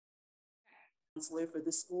counselor for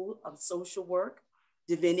the School of Social Work,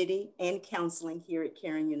 Divinity, and Counseling here at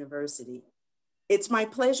Caring University. It's my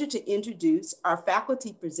pleasure to introduce our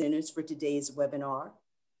faculty presenters for today's webinar.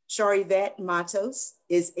 Sharyvette Mattos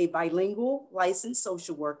is a bilingual licensed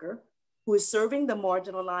social worker who is serving the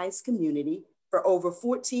marginalized community for over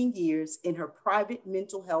 14 years in her private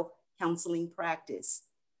mental health counseling practice.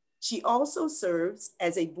 She also serves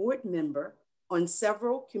as a board member on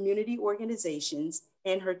several community organizations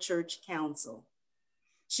and her church council.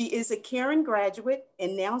 She is a Caring graduate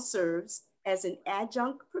and now serves as an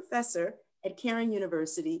adjunct professor at Caring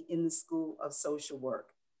University in the School of Social Work.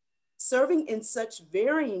 Serving in such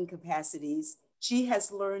varying capacities, she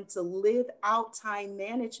has learned to live out time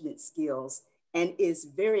management skills and is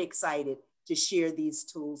very excited to share these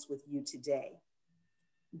tools with you today.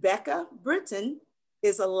 Becca Brittain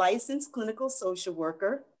is a licensed clinical social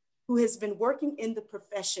worker who has been working in the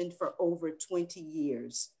profession for over 20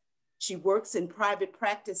 years. She works in private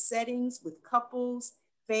practice settings with couples,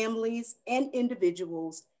 families, and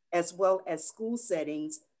individuals, as well as school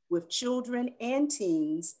settings with children and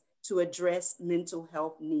teens to address mental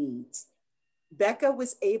health needs. Becca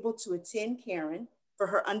was able to attend Caring for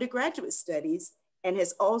her undergraduate studies and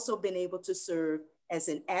has also been able to serve as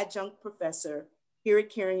an adjunct professor here at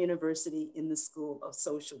Caring University in the School of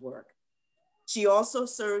Social Work. She also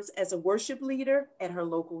serves as a worship leader at her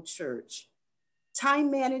local church.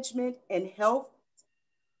 Time management and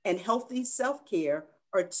healthy self-care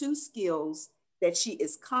are two skills that she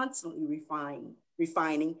is constantly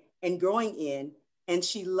refining and growing in, and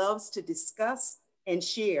she loves to discuss and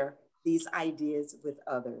share these ideas with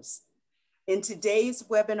others. In today's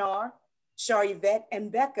webinar, Sharyvette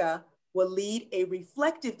and Becca will lead a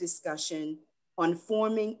reflective discussion on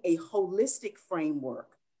forming a holistic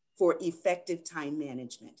framework for effective time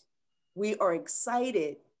management. We are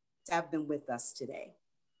excited to have them with us today.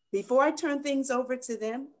 Before I turn things over to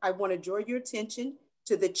them, I want to draw your attention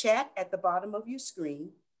to the chat at the bottom of your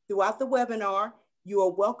screen. Throughout the webinar, you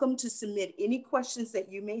are welcome to submit any questions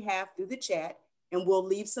that you may have through the chat, and we'll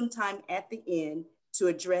leave some time at the end to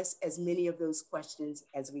address as many of those questions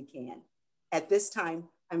as we can. At this time,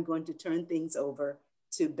 I'm going to turn things over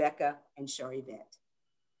to Becca and Sharyvette.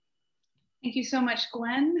 Thank you so much,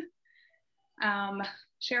 Gwen.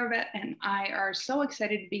 Sharyvette and I are so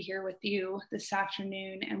excited to be here with you this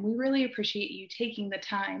afternoon, and we really appreciate you taking the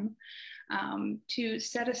time to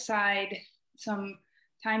set aside some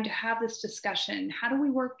time to have this discussion. How do we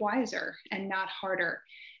work wiser and not harder?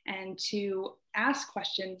 And to ask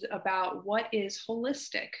questions about what is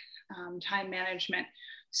holistic time management.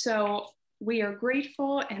 So we are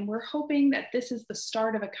grateful, and we're hoping that this is the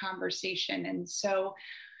start of a conversation. And so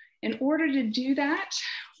in order to do that,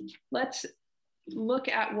 let's look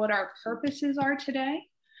at what our purposes are today.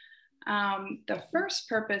 The first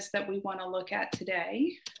purpose that we want to look at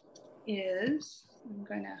today is,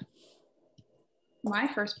 my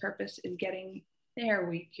first purpose is getting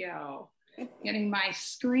my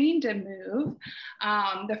screen to move.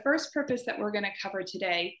 The first purpose that we're going to cover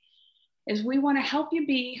today is we want to help you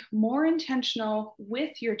be more intentional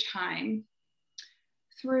with your time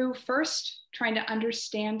through first trying to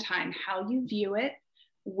understand time, how you view it,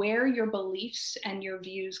 where your beliefs and your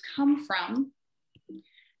views come from.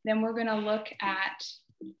 Then we're going to look at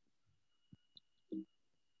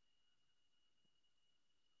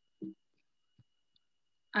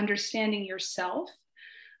understanding yourself.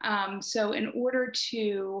 So in order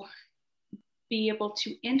to be able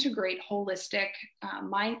to integrate a holistic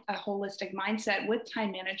mindset with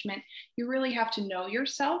time management, you really have to know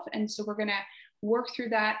yourself. And so we're going to work through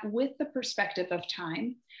that with the perspective of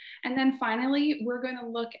time. And then finally, we're going to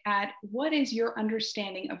look at what is your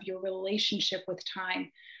understanding of your relationship with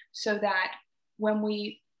time, so that when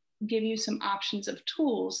we give you some options of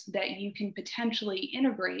tools that you can potentially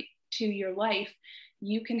integrate to your life,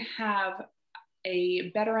 you can have a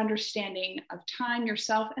better understanding of time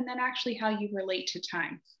yourself, and then actually how you relate to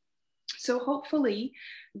time. So hopefully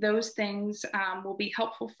those things will be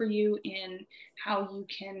helpful for you in how you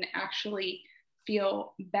can actually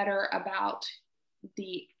feel better about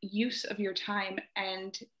the use of your time,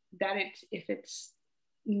 and that if it's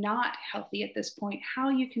not healthy at this point, how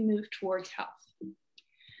you can move towards health.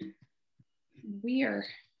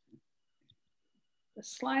 The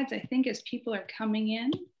slides, I think, as people are coming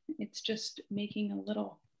in, it's just making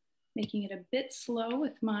it a bit slow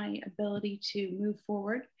with my ability to move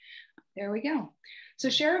forward. There we go. So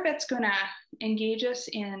Sharyvette's going to engage us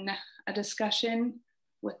in a discussion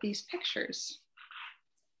with these pictures.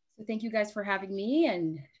 So thank you guys for having me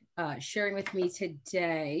and sharing with me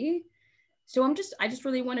today. So I just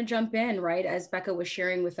really want to jump in, right? As Becca was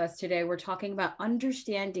sharing with us today, we're talking about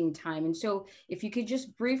understanding time. And so if you could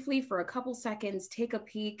just briefly for a couple seconds, take a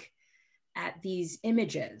peek at these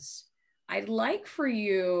images. I'd like for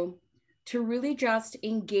you to really just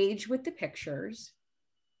engage with the pictures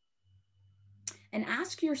and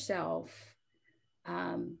ask yourself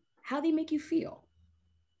how they make you feel.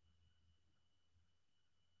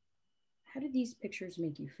 How did these pictures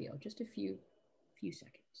make you feel? Just a few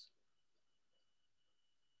seconds.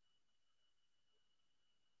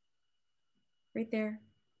 Right there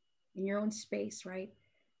in your own space, right?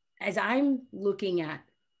 As I'm looking at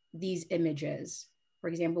these images, for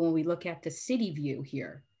example, when we look at the city view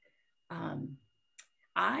here,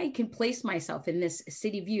 I can place myself in this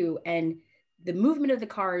city view and the movement of the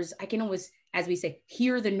cars, I can almost, as we say,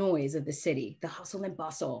 hear the noise of the city, the hustle and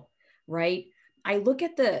bustle, right? I look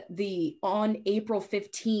at the on April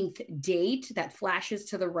 15th date that flashes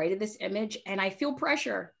to the right of this image and I feel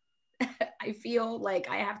pressure. I feel like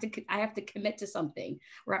I have to commit to something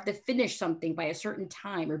or I have to finish something by a certain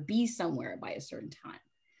time or be somewhere by a certain time.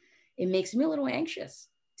 It makes me a little anxious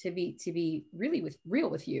to be really real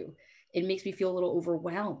with you. It makes me feel a little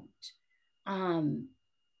overwhelmed. As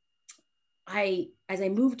I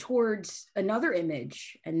move towards another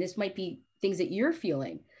image, and this might be things that you're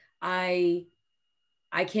feeling, I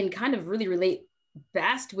can kind of really relate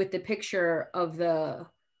best with the picture of the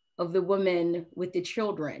woman with the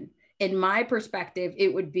children. In my perspective,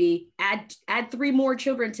 it would be add 3 more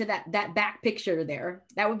children to that back picture there.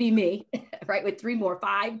 That would be me, right? With 3 more,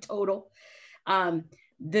 5 total.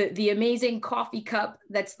 The amazing coffee cup.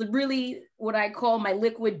 That's really what I call my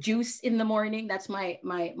liquid juice in the morning. That's my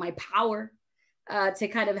power to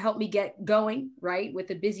kind of help me get going, right? With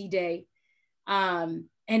a busy day. And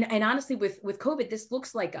honestly, with COVID, this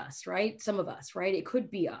looks like us, right? Some of us, right? It could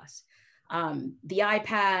be us. The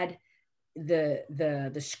iPad,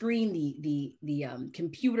 the screen, the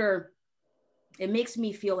computer, it makes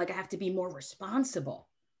me feel like I have to be more responsible,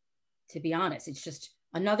 to be honest. It's just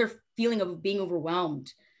another feeling of being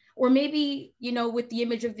overwhelmed. Or maybe, you know, with the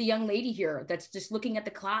image of the young lady here that's just looking at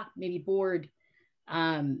the clock, maybe bored,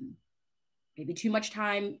 maybe too much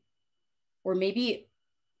time, or maybe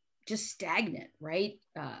just stagnant, right?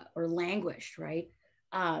 Or languished, right?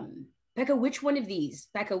 Becca, which one of these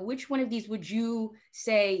would you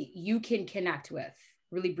say you can connect with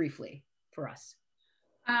really briefly for us?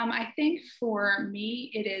 I think for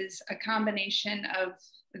me, it is a combination of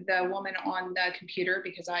the woman on the computer,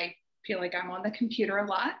 because I feel like I'm on the computer a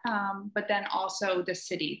lot, but then also the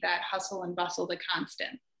city, that hustle and bustle, the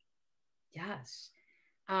constant. Yes.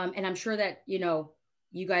 And I'm sure that, you know,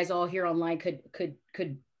 you guys all here online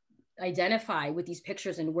could identify with these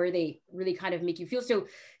pictures and where they really kind of make you feel.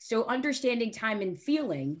 So understanding time and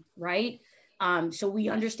feeling, right? So we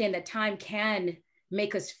understand that time can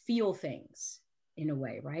make us feel things in a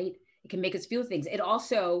way, right? It can make us feel things. It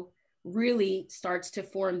also really starts to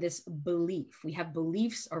form this belief. We have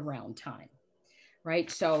beliefs around time, right?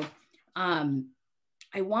 So I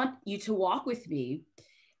want you to walk with me,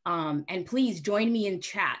 and please join me in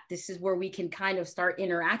chat. This is where we can kind of start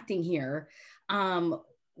interacting here.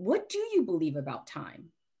 What do you believe about time?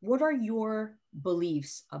 What are your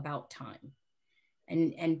beliefs about time?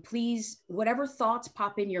 And please, whatever thoughts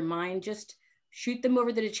pop in your mind, just shoot them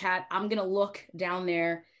over to the chat. I'm going to look down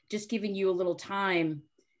there, just giving you a little time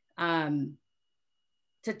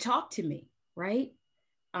to talk to me, right?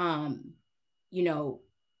 You know,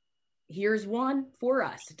 here's one for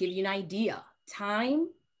us to give you an idea. Time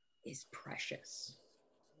is precious,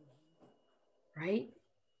 right?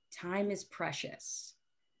 Time is precious,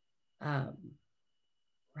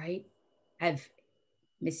 right? I've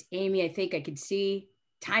Miss Amy, I think I could see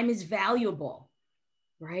time is valuable,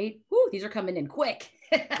 right? Woo, these are coming in quick.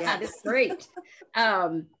 Yes. That's great.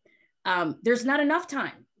 There's not enough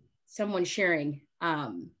time. Someone sharing.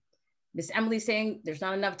 Miss Emily saying there's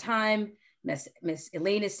not enough time. Miss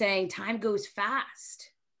Elaine is saying time goes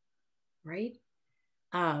fast, right?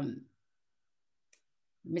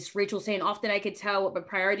 Miss Rachel saying often I could tell what my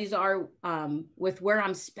priorities are with where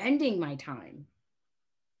I'm spending my time,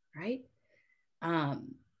 right?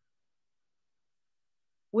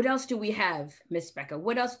 What else do we have, Miss Becca?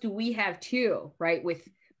 What else do we have too, right?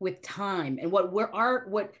 With time and what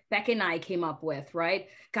Becca and I came up with, right?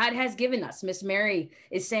 God has given us, Miss Mary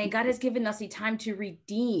is saying, God has given us a time to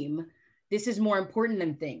redeem. This is more important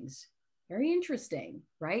than things. Very interesting,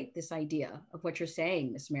 right? This idea of what you're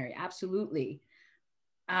saying, Miss Mary, absolutely.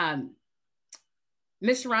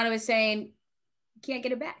 Miss Serrano is saying, you can't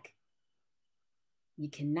get it back. You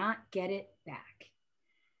cannot get it back.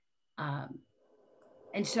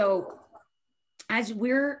 And so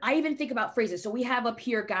I even think about phrases. So we have up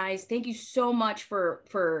here, guys, thank you so much for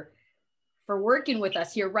working with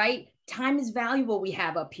us here, right? Time is valuable. We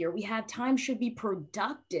have up here. We have time should be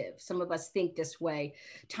productive. Some of us think this way.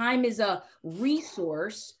 Time is a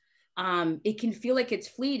resource. It can feel like it's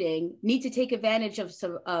fleeting. Need to take advantage of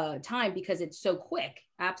some time because it's so quick.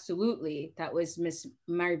 Absolutely. That was Miss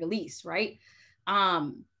Mary Valise, right?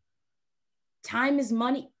 Time is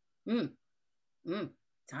money.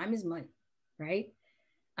 Time is money, right?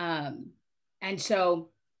 And so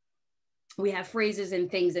we have phrases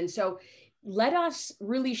and things. And so let us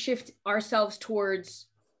really shift ourselves towards,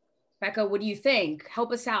 Becca, what do you think?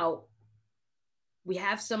 Help us out. We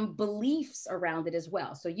have some beliefs around it as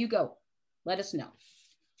well. So you go, let us know.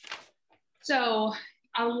 So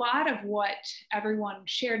a lot of what everyone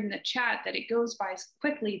shared in the chat, that it goes by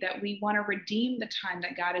quickly, that we want to redeem the time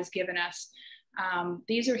that God has given us.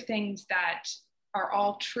 These are things that are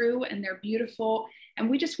all true and they're beautiful. And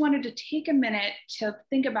we just wanted to take a minute to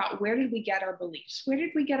think about, where did we get our beliefs? Where did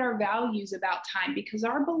we get our values about time? Because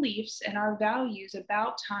our beliefs and our values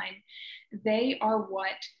about time, they are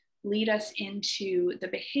what lead us into the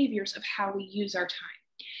behaviors of how we use our time.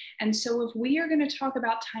 And so if we are going to talk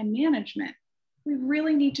about time management, we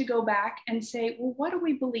really need to go back and say, well, what do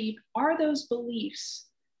we believe? Are those beliefs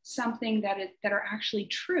something that are actually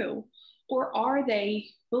true? Or are they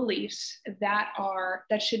beliefs that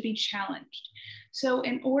should be challenged? So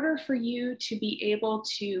in order for you to be able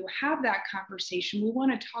to have that conversation, we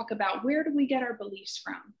want to talk about, where do we get our beliefs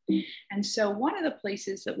from? And so one of the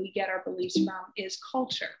places that we get our beliefs from is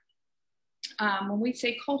culture. When we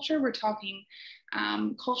say culture, we're talking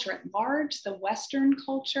culture at large, the Western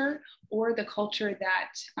culture, or the culture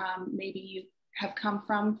that maybe you have come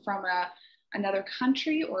from another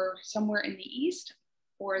country or somewhere in the East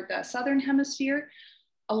or the Southern Hemisphere.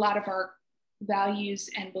 A lot of our values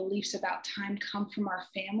and beliefs about time come from our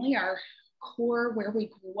family, our core, where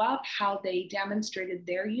we grew up, how they demonstrated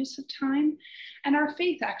their use of time. And our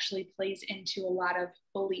faith actually plays into a lot of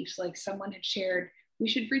beliefs, like someone had shared, we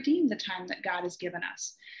should redeem the time that God has given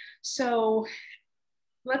us. So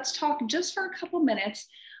let's talk just for a couple minutes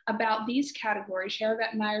about these categories.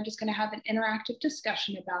 Sharyvette and I are just going to have an interactive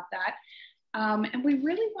discussion about that. And we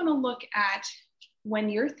really want to look at, when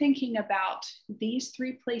you're thinking about these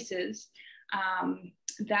three places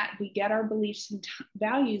that we get our beliefs and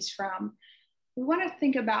values from, we want to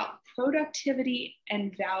think about productivity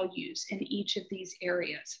and values in each of these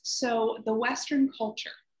areas. So the Western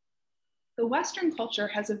culture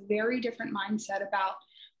has a very different mindset about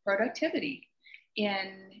productivity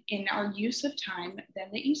in our use of time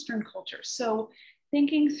than the Eastern culture. So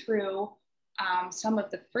thinking through some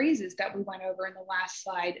of the phrases that we went over in the last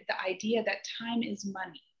slide, the idea that time is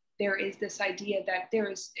money. There is this idea that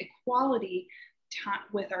there is equality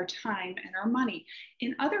with our time and our money.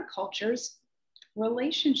 In other cultures,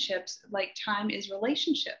 relationships, like time is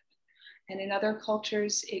relationship. And in other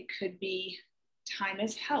cultures, it could be time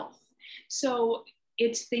is health. So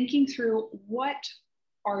it's thinking through, what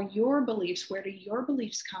are your beliefs? Where do your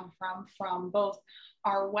beliefs come from both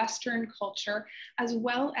our Western culture as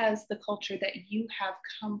well as the culture that you have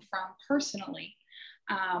come from personally?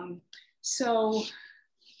 So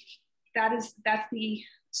that's the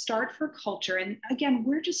start for culture. And again,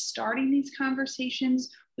 we're just starting these conversations.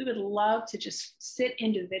 We would love to just sit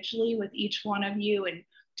individually with each one of you and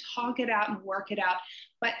talk it out and work it out.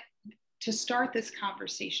 But to start this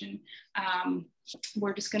conversation,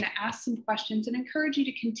 we're just going to ask some questions and encourage you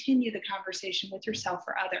to continue the conversation with yourself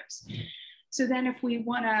or others. So then if we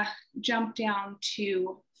want to jump down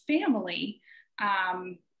to family,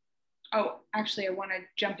 actually, I want to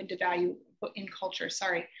jump into value in culture,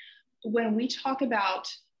 sorry. When we talk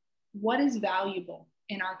about what is valuable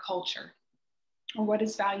in our culture, or what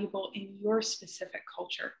is valuable in your specific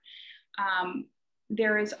culture,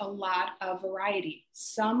 there is a lot of variety.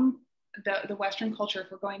 The Western culture,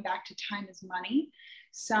 if we're going back to time is money,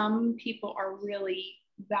 some people are really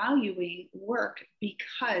valuing work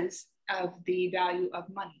because of the value of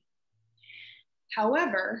money.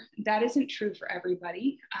 However, that isn't true for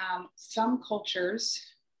everybody. Some cultures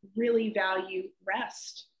really value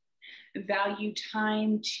rest, value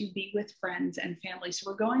time to be with friends and family.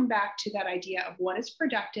 So we're going back to that idea of what is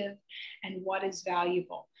productive and what is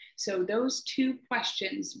valuable. So those two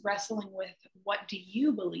questions, wrestling with what do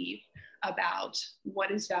you believe about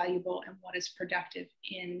what is valuable and what is productive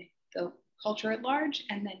in the culture at large,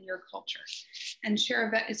 and then your culture. And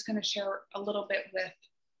Sharyvette is going to share a little bit with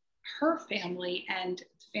her family and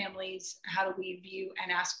families. How do we view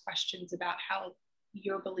and ask questions about how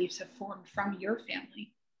your beliefs have formed from your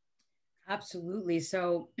family? Absolutely.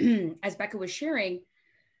 So as Becca was sharing,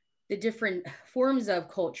 the different forms of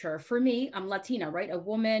culture. For me, I'm Latina, right? A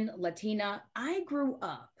woman, Latina. I grew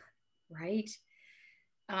up, right?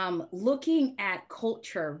 Looking at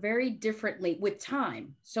culture very differently with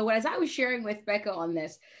time. So as I was sharing with Becca on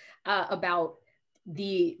this about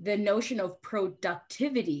the notion of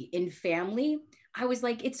productivity in family, I was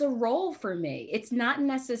like, it's a role for me. It's not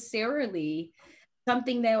necessarily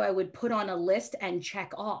something that I would put on a list and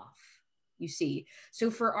check off, you see. So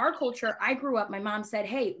for our culture, I grew up, my mom said,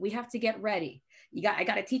 hey, we have to get ready. I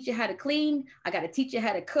got to teach you how to clean. I got to teach you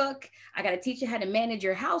how to cook. I got to teach you how to manage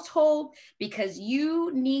your household because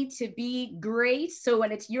you need to be great. So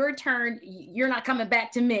when it's your turn, you're not coming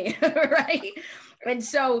back to me, right? And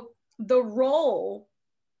so the role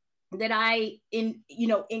that I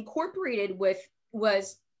incorporated with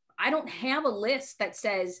was, I don't have a list that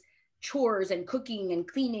says chores and cooking and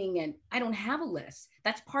cleaning, and I don't have a list.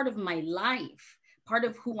 That's part of my life, part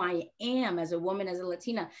of who I am as a woman, as a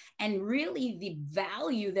Latina. And really the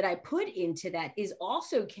value that I put into that is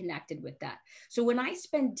also connected with that. So when I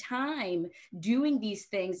spend time doing these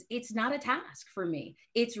things, it's not a task for me.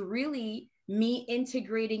 It's really me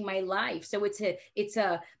integrating my life. So it's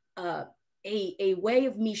a way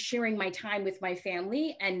of me sharing my time with my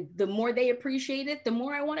family. And the more they appreciate it, the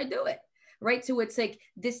more I want to do it. Right. So it's like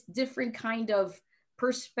this different kind of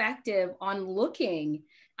perspective on looking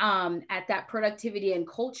at that productivity and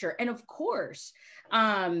culture. And of course,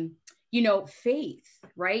 faith,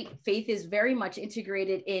 right? Faith is very much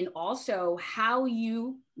integrated in also how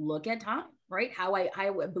you look at time, right? How I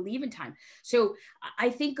believe in time. So I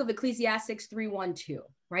think of Ecclesiastes 3:1-2,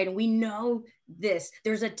 right? And we know this,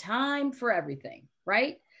 there's a time for everything,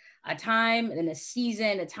 right? A time and a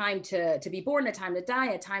season, a time to be born, a time to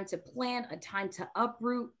die, a time to plant, a time to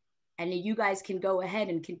uproot. And you guys can go ahead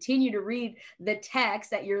and continue to read the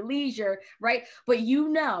text at your leisure, right? But you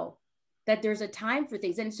know that there's a time for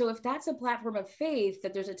things. And so if that's a platform of faith,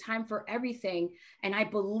 that there's a time for everything, and I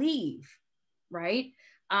believe, right,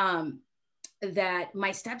 that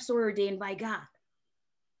my steps are ordained by God,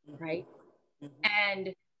 right?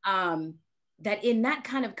 And that in that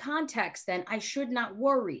kind of context, then I should not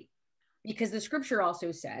worry, because the scripture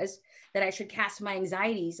also says that I should cast my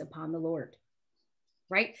anxieties upon the Lord,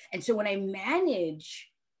 right? And so when I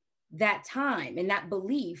manage that time and that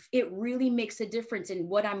belief, it really makes a difference in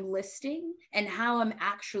what I'm listing and how I'm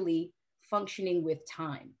actually functioning with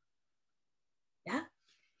time. Yeah,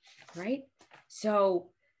 right?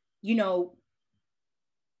 So,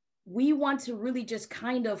 we want to really just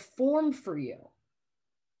kind of form for you,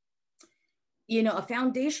 a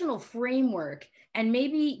foundational framework, and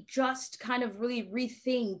maybe just kind of really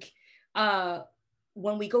rethink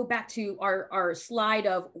when we go back to our slide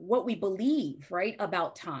of what we believe, right,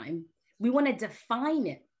 about time. We want to define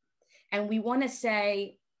it, and we want to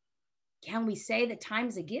say, can we say that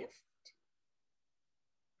time's a gift,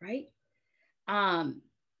 right?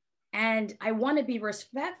 And I want to be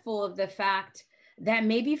respectful of the fact that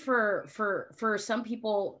maybe for some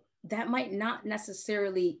people that might not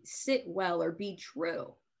necessarily sit well or be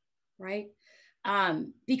true, right?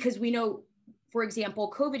 Because we know, for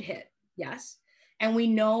example, COVID hit, yes. And we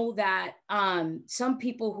know that some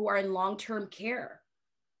people who are in long-term care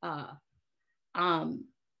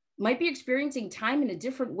might be experiencing time in a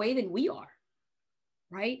different way than we are,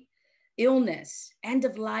 right? Illness, end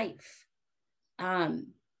of life.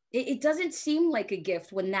 It doesn't seem like a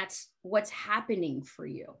gift when that's what's happening for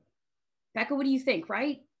you. Becca, what do you think,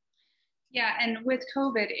 right? Yeah, and with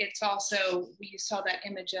COVID, it's also, you saw that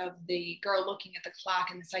image of the girl looking at the clock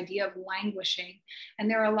and this idea of languishing. And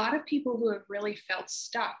there are a lot of people who have really felt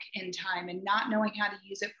stuck in time and not knowing how to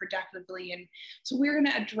use it productively. And so we're going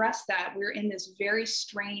to address that. We're in this very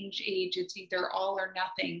strange age. It's either all or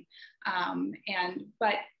nothing.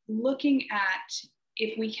 But looking at,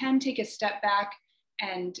 if we can take a step back,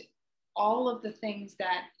 and all of the things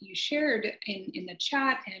that you shared in the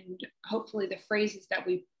chat, and hopefully the phrases that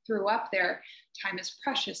we threw up there, time is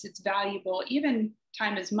precious, it's valuable, even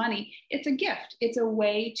time is money, it's a gift. It's a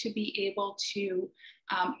way to be able to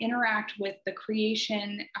interact with the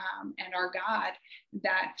creation and our God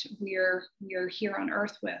that we're here on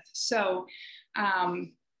earth with. So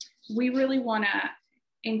we really want to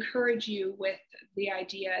encourage you with the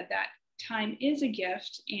idea that time is a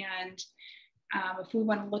gift. And if we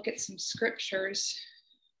want to look at some scriptures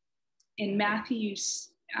in Matthew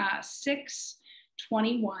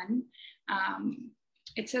 6:21,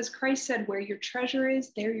 it says, Christ said, where your treasure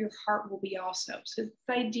is, there your heart will be also. So it's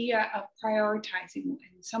the idea of prioritizing, and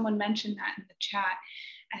someone mentioned that in the chat,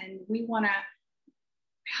 and we want to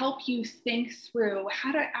help you think through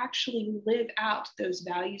how to actually live out those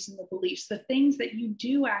values and the beliefs, the things that you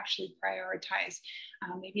do actually prioritize.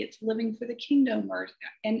 Maybe it's living for the kingdom,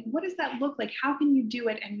 and what does that look like? How can you do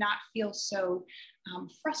it and not feel so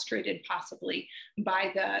frustrated possibly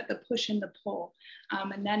by the push and the pull?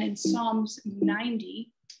 And then in Psalms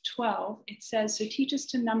 90:12, it says, so teach us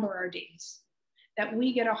to number our days, that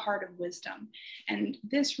we get a heart of wisdom. And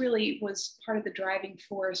this really was part of the driving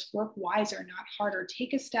force: work wiser, not harder.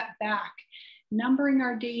 Take a step back, numbering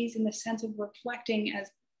our days in the sense of reflecting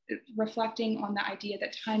on the idea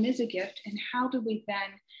that time is a gift, and how do we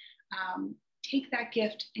then take that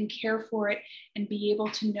gift and care for it and be able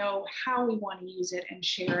to know how we want to use it and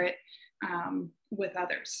share it with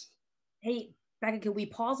others. Hey, Becca, can we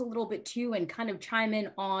pause a little bit too and kind of chime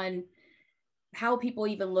in on how people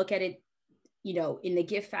even look at it, you know, in the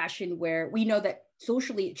gift fashion, where we know that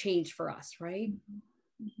socially it changed for us, right?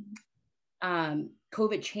 Mm-hmm.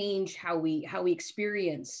 COVID changed how we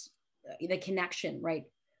experience the connection, right,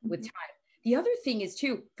 with Mm-hmm. time. The other thing is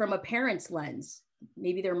too, from a parent's lens,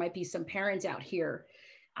 maybe there might be some parents out here.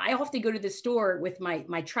 I often go to the store with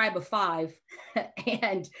my tribe of 5,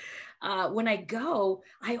 and when I go,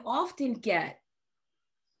 I often get,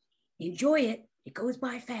 enjoy it, it goes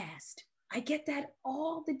by fast. I get that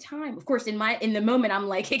all the time. Of course, in the moment, I'm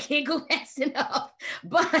like, it can't go fast enough.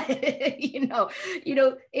 But you know,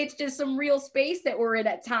 it's just some real space that we're in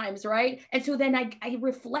at times, right? And so then I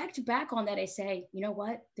reflect back on that. I say, you know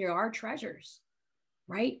what? There are treasures,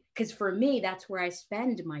 right? Because for me, that's where I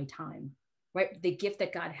spend my time, right? The gift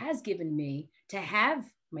that God has given me to have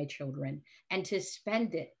my children and to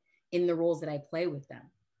spend it in the roles that I play with them,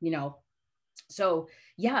 you know? So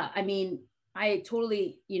yeah, I mean, I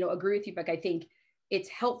totally, agree with you, Beck. I think it's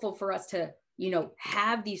helpful for us to,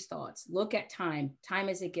 have these thoughts, look at time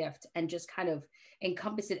as a gift, and just kind of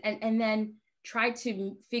encompass it, and then try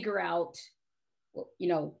to figure out,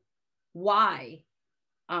 why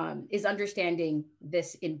is understanding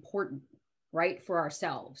this important, right, for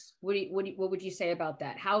ourselves. What would you say about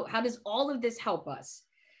that? How does all of this help us,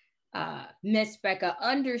 Miss Becca,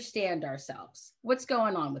 understand ourselves? What's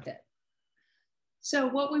going on with it? So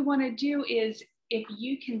what we want to do is, if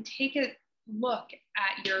you can take a look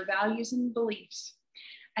at your values and beliefs,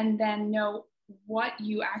 and then know what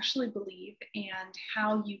you actually believe and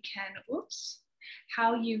how you can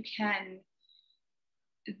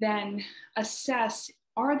then assess,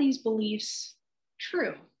 are these beliefs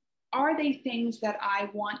true? Are they things that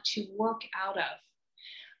I want to work out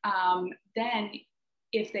of? Then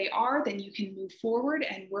if they are, then you can move forward,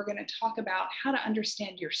 and we're going to talk about how to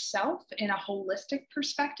understand yourself in a holistic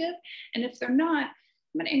perspective. And if they're not,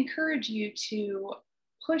 I'm going to encourage you to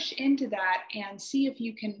push into that and see if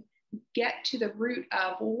you can get to the root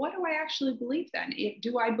of, well, what do I actually believe then?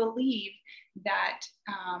 Do I believe that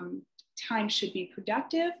time should be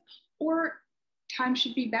productive, or time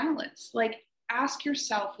should be balanced? Like, ask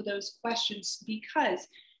yourself those questions, because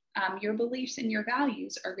your beliefs and your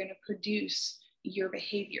values are going to produce your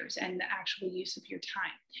behaviors and the actual use of your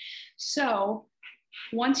time. So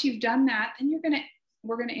once you've done that, then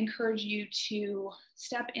we're going to encourage you to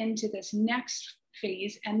step into this next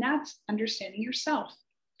phase, and that's understanding yourself.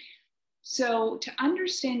 So to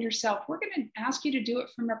understand yourself, we're going to ask you to do it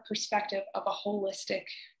from a perspective of a holistic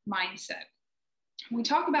mindset. When we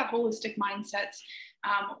talk about holistic mindsets,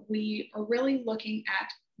 we are really looking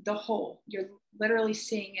at the whole. You're literally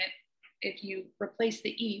seeing it. If you replace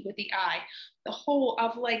the E with the I, the whole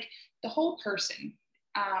of, like, the whole person.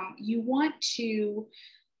 You want to,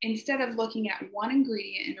 instead of looking at one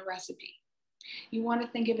ingredient in a recipe, you want to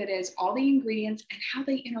think of it as all the ingredients and how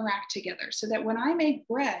they interact together, so that when I make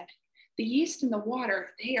bread, the yeast and the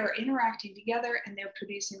water, they are interacting together, and they're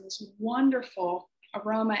producing this wonderful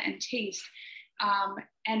aroma and taste.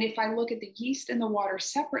 And if I look at the yeast and the water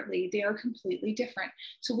separately, they are completely different.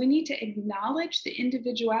 So we need to acknowledge the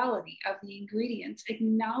individuality of the ingredients,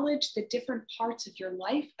 acknowledge the different parts of your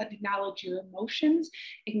life, acknowledge your emotions,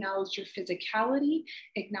 acknowledge your physicality,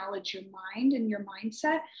 acknowledge your mind and your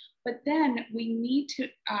mindset. But then we need to,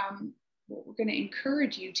 we're going to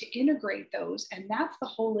encourage you to integrate those, and that's the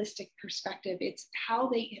holistic perspective. It's how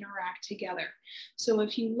they interact together. So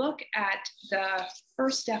if you look at the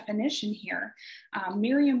first definition here,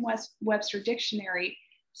 Merriam-Webster Dictionary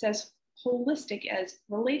says holistic as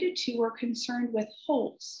related to or concerned with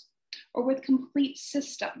wholes or with complete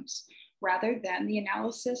systems, rather than the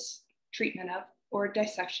analysis, treatment of, or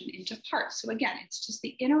dissection into parts. So again, it's just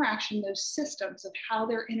the interaction, those systems of how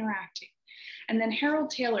they're interacting. And then Harold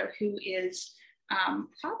Taylor, who is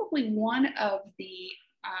probably one of the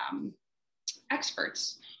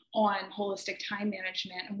experts on holistic time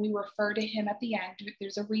management, and we refer to him at the end.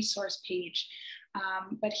 There's a resource page,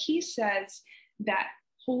 but he says that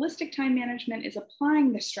holistic time management is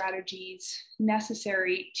applying the strategies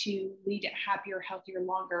necessary to lead a happier, healthier,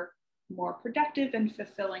 longer, more productive and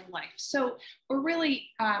fulfilling life. So we're really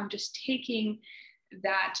just taking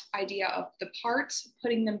that idea of the parts,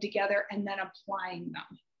 putting them together, and then applying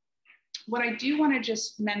them. What I do want to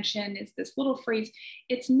just mention is this little phrase: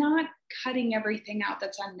 it's not cutting everything out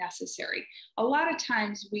that's unnecessary. A lot of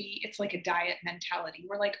times it's like a diet mentality.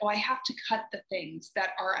 We're like, oh, I have to cut the things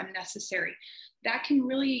that are unnecessary. That can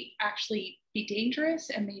really actually be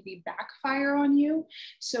dangerous and maybe backfire on you.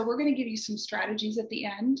 So we're going to give you some strategies at the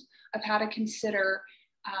end of how to consider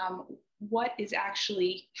what is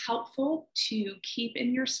actually helpful to keep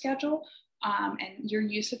in your schedule, and your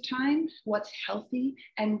use of time, what's healthy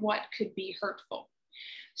and what could be hurtful.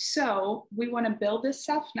 So we want to build this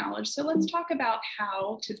self-knowledge. So let's talk about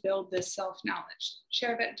how to build this self-knowledge.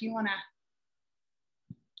 Sharyvette, do you want to,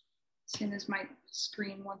 as soon as my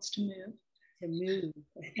screen wants to move.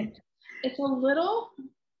 It's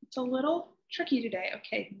a little tricky today.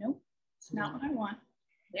 Okay, nope, it's not what I want.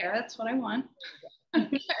 There, that's what I want.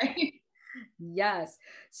 Okay. Yes.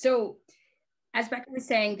 So as Becca was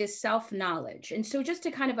saying, this self-knowledge. And so just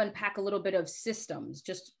to kind of unpack a little bit of systems,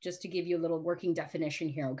 just to give you a little working definition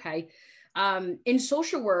here, okay? In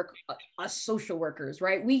social work, us social workers,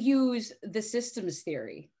 right? We use the systems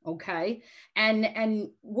theory, okay? And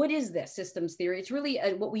what is this systems theory? It's really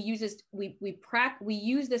what we use is we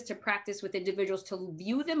use this to practice with individuals to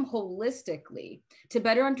view them holistically, to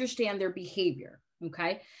better understand their behavior,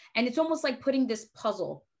 okay? And it's almost like putting this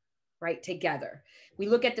puzzle right together. We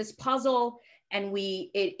look at this puzzle, and we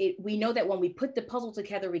know that when we put the puzzle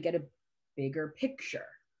together, we get a bigger picture,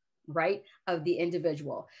 right, of the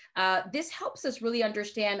individual. This helps us really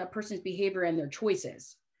understand a person's behavior and their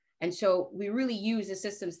choices. And so we really use the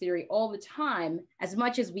systems theory all the time, as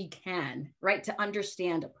much as we can, right, to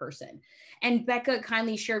understand a person. And Becca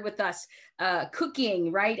kindly shared with us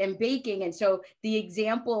cooking, right, and baking. And so the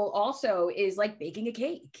example also is like baking a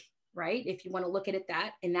cake, right? If you want to look at it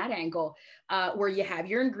in that angle, where you have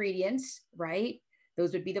your ingredients, right?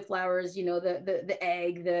 Those would be the flours, you know, the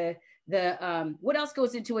egg, the what else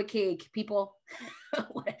goes into a cake, people?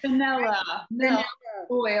 Vanilla, milk,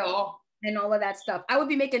 oil, and all of that stuff. I would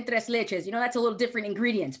be making tres leches, you know, that's a little different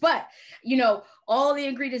ingredients, but you know, all the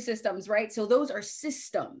ingredient systems, right? So those are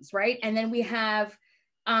systems, right? And then we have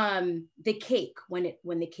the cake, when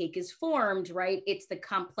the cake is formed, right? It's the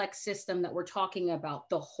complex system that we're talking about,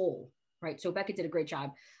 the whole, right? So Becca did a great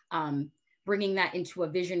job bringing that into a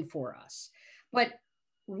vision for us. But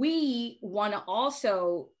we want to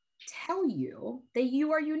also tell you that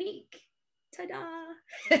you are unique. Ta-da!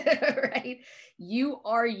 Right? You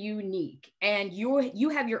are unique, and you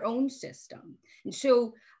have your own system. And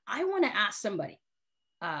so I want to ask somebody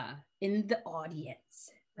in the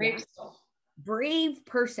audience, brave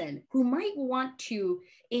person who might want to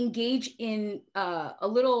engage in a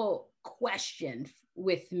little question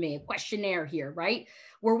with me, a questionnaire here, right?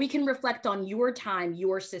 Where we can reflect on your time,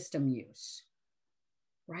 your system use,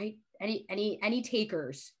 right? Any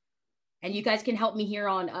takers? And you guys can help me here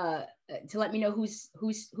on to let me know who's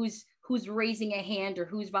raising a hand or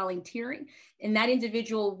who's volunteering. And that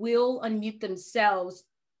individual will unmute themselves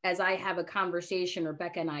as I have a conversation, or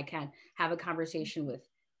Becca and I can have a conversation with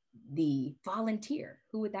the volunteer.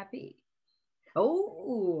 Who would that be?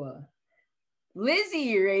 Oh,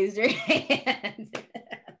 Lizzie raised her hand.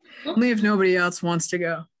 Only if nobody else wants to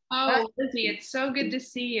go. Oh, Lizzie, it's so good to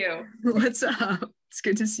see you. What's up? It's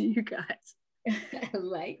good to see you guys.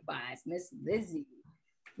 Likewise, Miss Lizzie.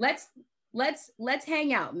 Let's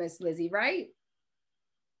hang out, Miss Lizzie, right?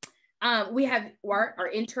 We have our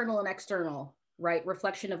internal and external, right,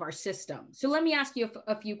 reflection of our system. So let me ask you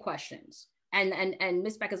a few questions, and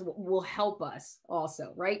Miss Becca will help us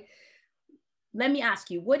also, right? Let me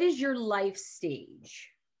ask you, what is your life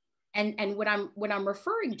stage? And what I'm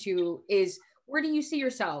referring to is, where do you see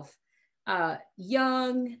yourself?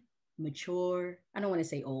 Young, mature, I don't want to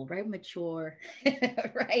say old, right? Mature,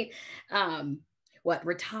 right?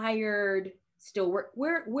 Retired, still work?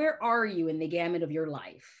 Where are you in the gamut of your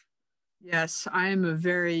life? Yes, I am a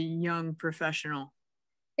very young professional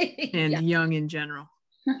and young in general.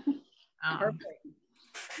 Perfect.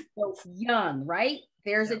 So young, right?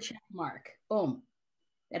 There's a check mark. Boom.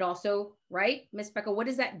 It also, right, Miss Becca, what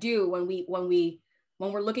does that do when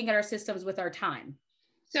we're looking at our systems with our time?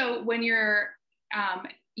 So when you're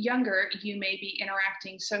younger, you may be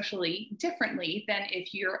interacting socially differently than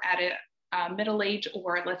if you're at middle age,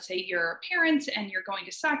 or let's say you're parents and you're going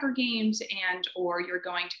to soccer games or you're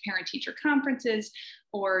going to parent teacher conferences,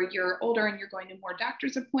 or you're older and you're going to more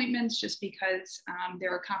doctor's appointments just because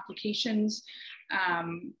there are complications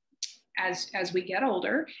as we get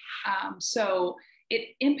older. So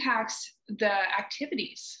it impacts the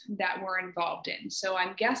activities that we're involved in. So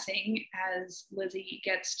I'm guessing as Lizzie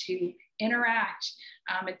gets to interact,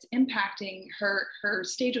 it's impacting her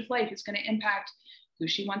stage of life is going to impact who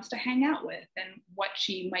she wants to hang out with and what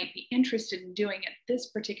she might be interested in doing at this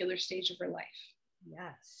particular stage of her life.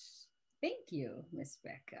 Yes. Thank you, Miss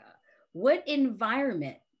Becca. What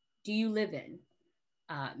environment do you live in?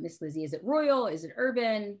 Miss Lizzie, is it rural? Is it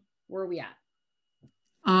urban? Where are we at?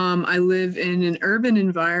 I live in an urban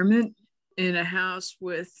environment in a house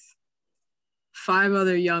with 5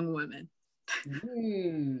 other young women.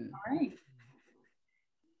 All right.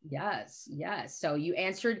 Yes, yes. So you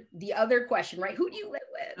answered the other question, right? Who do you live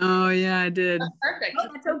with? Oh yeah, I did. That's perfect. Oh,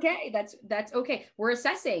 that's okay. That's okay. We're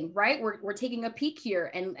assessing, right? We're taking a peek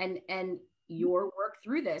here, and your work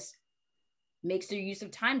through this makes your use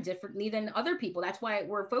of time differently than other people. That's why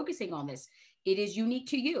we're focusing on this. It is unique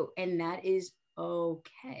to you, and that is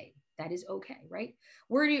okay. That is okay, right?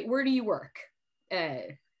 Where do you work? Do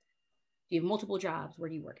you have multiple jobs? Where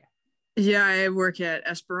do you work at? Yeah, I work at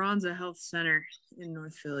Esperanza Health Center in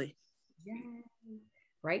North Philly. Yeah.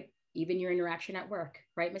 Right? Even your interaction at work,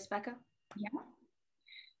 right, Miss Becca? Yeah.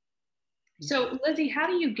 So Lizzie, how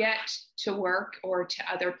do you get to work or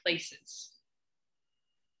to other places?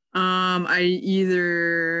 I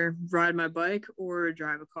either ride my bike or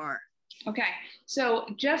drive a car. Okay, so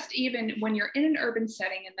just even when you're in an urban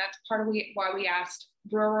setting, and that's part of why we asked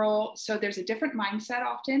rural, so there's a different mindset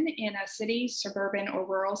often in a city, suburban, or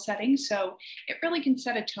rural setting. So it really can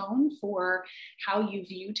set a tone for how you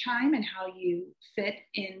view time and how you fit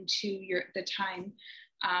into the time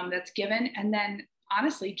that's given. And then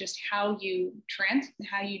honestly, just how you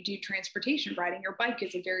do transportation. Riding your bike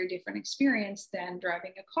is a very different experience than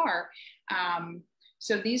driving a car.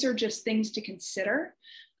 So these are just things to consider.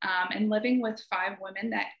 And living with 5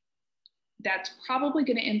 women, that's probably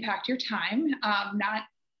going to impact your time, not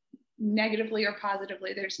negatively or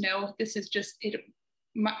positively. This is just it.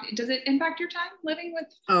 Does it impact your time living with?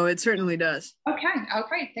 Oh, it certainly does. Okay.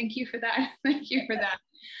 Okay. Thank you for that. Thank you for that.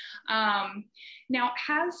 Now,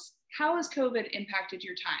 how has COVID impacted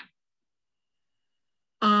your time?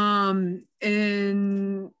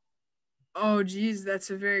 Oh geez, that's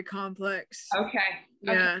a very complex. Okay.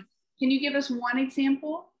 Yeah. Okay. Can you give us one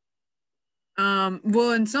example?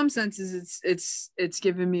 Well, in some senses, it's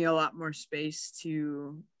given me a lot more space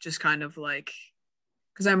to just kind of like,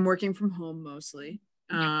 because I'm working from home mostly,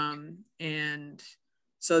 and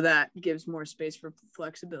so that gives more space for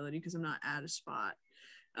flexibility because I'm not at a spot.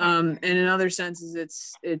 And in other senses,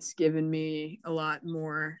 it's given me a lot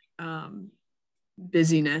more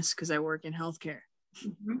busyness because I work in healthcare.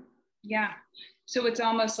 Mm-hmm. Yeah. So it's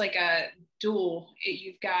almost like a dual.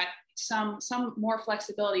 You've got some more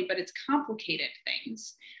flexibility, but it's complicated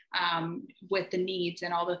things with the needs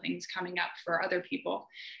and all the things coming up for other people.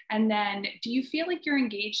 And then do you feel like you're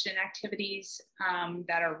engaged in activities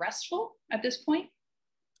that are restful at this point?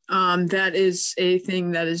 That is a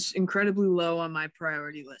thing that is incredibly low on my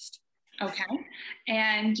priority list. Okay.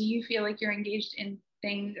 And do you feel like you're engaged in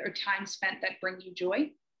things or time spent that bring you joy?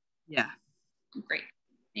 Yeah. Great.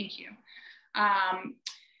 Thank you.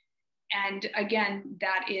 And again,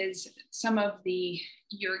 that is some of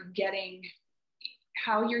you're getting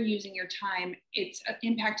how you're using your time, it's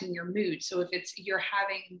impacting your mood. So if you're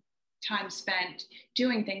having time spent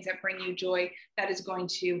doing things that bring you joy, that is going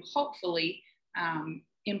to hopefully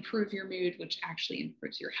improve your mood, which actually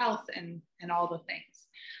improves your health and all the things.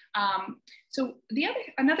 So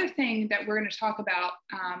another thing that we're going to talk about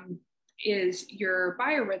is your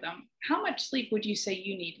biorhythm. How much sleep would you say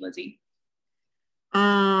you need, Lizzie?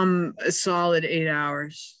 A solid 8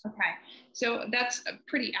 hours. Okay, so that's a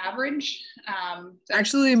pretty average.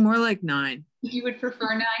 Actually, more like 9. You would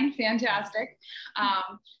prefer 9? Fantastic.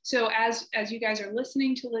 So as you guys are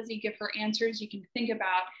listening to Lizzie give her answers, you can think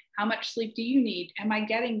about how much sleep do you need? Am I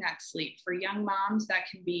getting that sleep? For young moms, that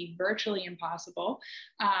can be virtually impossible.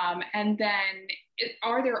 And then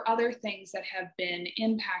are there other things that have been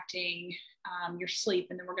impacting your sleep?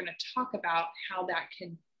 And then we're going to talk about how that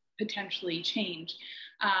can potentially change.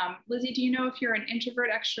 Lizzie, do you know if you're an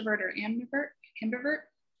introvert, extrovert, or ambivert?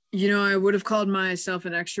 You know, I would have called myself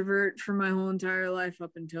an extrovert for my whole entire life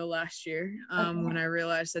up until last year, when I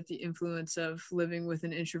realized that the influence of living with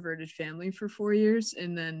an introverted family for 4 years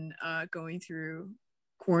and then going through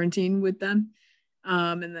quarantine with them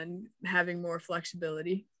And then having more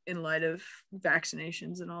flexibility in light of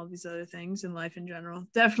vaccinations and all these other things in life in general.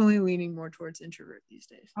 Definitely leaning more towards introvert these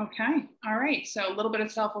days. Okay. All right. So a little bit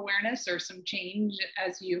of self-awareness or some change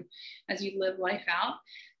as you live life out.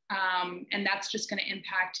 And that's just going to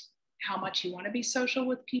impact how much you want to be social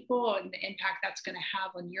with people and the impact that's going to have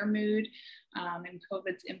on your mood. And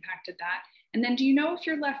COVID's impacted that. And then do you know if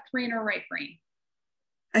you're left brain or right brain?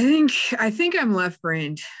 I think I'm left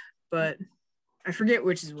brained, but I forget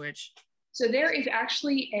which is which. So there is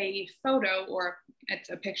actually a photo, or it's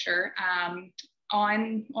a picture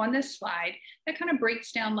on this slide that kind of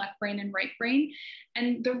breaks down left brain and right brain.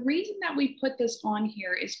 And the reason that we put this on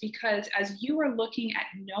here is because as you are looking at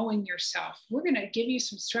knowing yourself, we're going to give you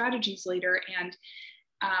some strategies later. And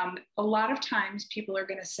a lot of times people are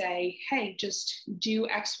going to say, hey, just do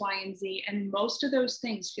X, Y, and Z. And most of those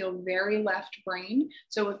things feel very left brain.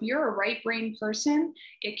 So if you're a right brain person,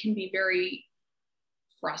 it can be very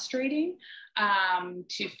frustrating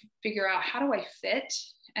to figure out, how do I fit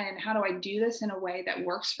and how do I do this in a way that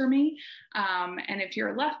works for me? And if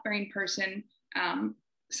you're a left brain person,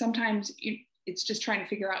 sometimes it's just trying to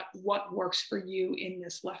figure out what works for you in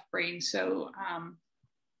this left brain. So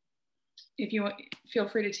if you feel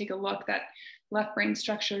free to take a look, that left brain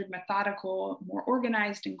structured, methodical, more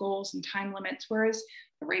organized in goals and time limits, whereas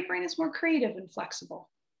the right brain is more creative and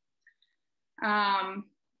flexible.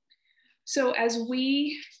 So as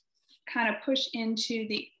we kind of push into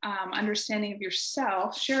the understanding of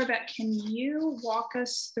yourself, Sharyvette, can you walk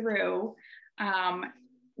us through,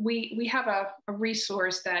 we have a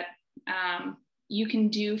resource that you can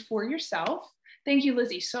do for yourself. Thank you,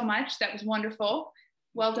 Lizzie, so much. That was wonderful.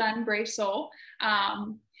 Well done, brave soul.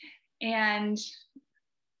 And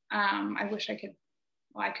I wish I could,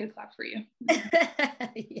 well, I could clap for you.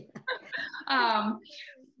 Yeah.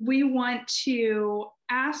 We want to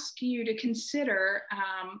ask you to consider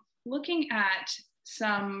looking at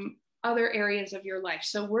some other areas of your life.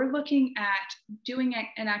 So we're looking at doing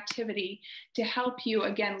an activity to help you,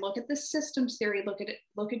 again, look at the systems theory,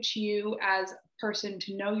 look at you as a person,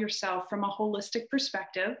 to know yourself from a holistic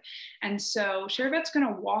perspective. And so Sharyvette's going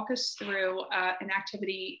to walk us through an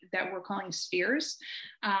activity that we're calling spheres.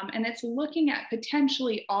 And it's looking at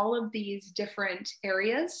potentially all of these different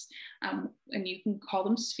areas. And you can call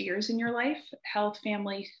them spheres in your life: health,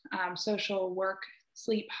 family, social, work,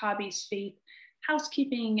 sleep, hobbies, faith,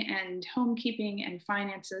 housekeeping and homekeeping, and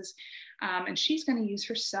finances. And she's going to use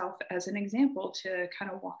herself as an example to kind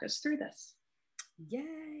of walk us through this.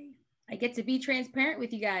 Yay. I get to be transparent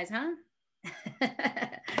with you guys, huh?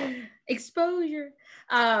 Exposure.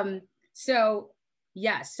 So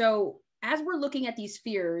as we're looking at these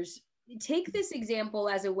spheres, take this example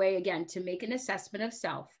as a way, again, to make an assessment of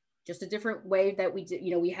self. Just a different way that we did,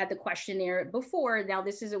 we had the questionnaire before. Now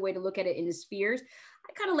this is a way to look at it in the spheres.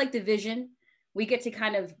 I kind of like the vision. We get to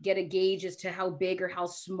kind of get a gauge as to how big or how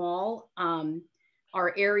small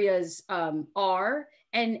our areas are,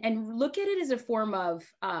 and look at it as a form of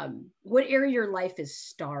what area of your life is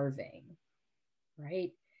starving,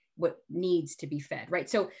 right? What needs to be fed, right?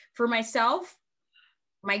 So for myself,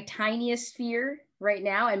 my tiniest sphere right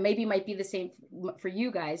now, and maybe might be the same for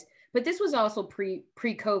you guys, but this was also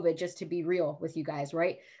pre-COVID, just to be real with you guys,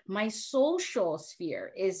 right? My social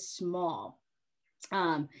sphere is small.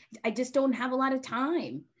 I just don't have a lot of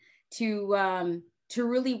time to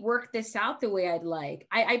really work this out the way I'd like.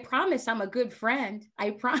 I promise I'm a good friend.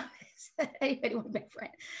 I promise. Anybody want to be a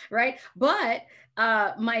friend, right? But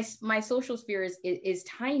my social sphere is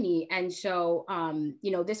tiny, and so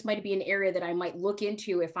this might be an area that I might look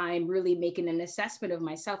into if I'm really making an assessment of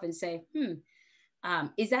myself and say,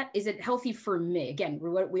 is it healthy for me? Again,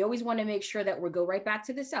 we always want to make sure that we go right back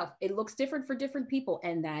to the self. It looks different for different people,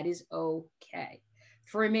 and that is okay.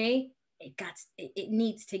 For me, it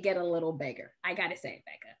needs to get a little bigger. I gotta say it,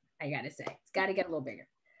 Becca. I gotta say it's got to get a little bigger,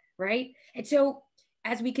 right? And so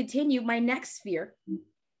as we continue, my next sphere,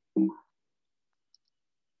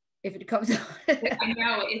 if it comes on. I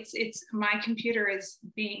know it's my computer is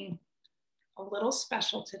being a little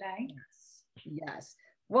special today. Yes.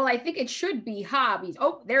 Well, I think it should be hobbies.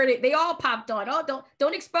 Oh, there it is. They all popped on. Oh,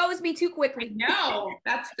 don't expose me too quickly. No,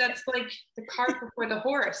 that's like the cart before the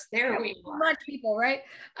horse. There we are. Much people, right?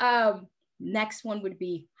 Next one would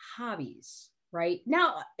be hobbies, right?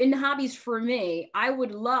 Now, in hobbies for me, I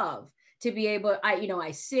would love to be able,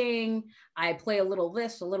 I sing, I play a little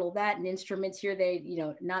this, a little that, and instruments here,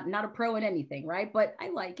 not a pro in anything, right? But I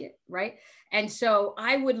like it, right? And so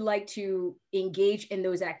I would like to engage in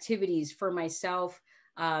those activities for myself.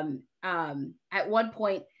 At one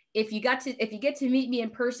point, if you get to meet me in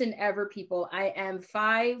person ever, people, I am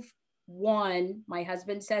 5'1". My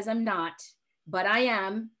husband says I'm not. but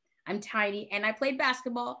I'm tiny, and I played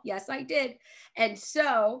basketball. Yes, I did. And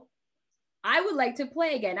so I would like to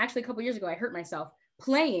play again. Actually, a couple years ago, I hurt myself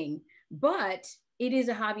playing, but it is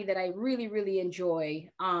a hobby that I really, really enjoy.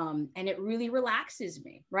 And it really relaxes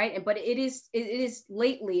me, right? And but it is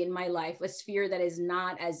lately in my life a sphere that is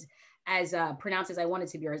not as pronounced as I want it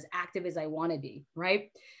to be, or as active as I want to be,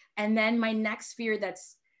 right? And then my next sphere that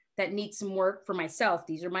needs some work for myself,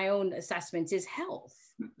 these are my own assessments, is health,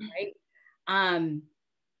 right?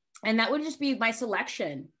 And that would just be my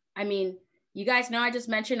selection. I mean, you guys know I just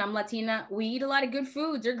mentioned I'm Latina. We eat a lot of good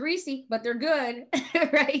foods. They're greasy, but they're good,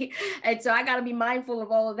 right? And so I got to be mindful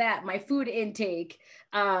of all of that. My food intake,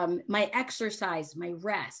 my exercise, my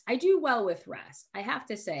rest. I do well with rest. I have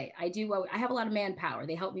to say, I do well. I have a lot of manpower.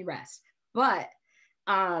 They help me rest. But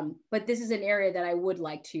this is an area that I would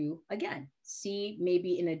like to, again, see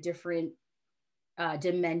maybe in a different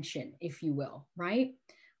dimension, if you will, right?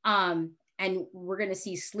 And we're going to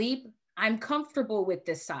see sleep. I'm comfortable with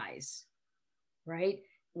this size, right?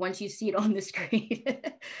 Once you see it on the screen,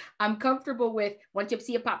 I'm comfortable with, once you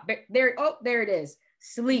see a pop there, oh, there it is.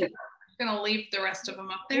 Sleep. I'm going to leave the rest of them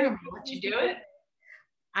up there. I'm going to let you do it.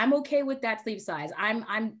 I'm okay with that sleep size.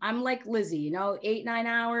 I'm like Lizzie, you know, 8-9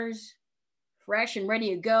 hours, fresh and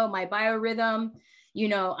ready to go. My biorhythm, you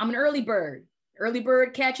know, I'm an early bird. Early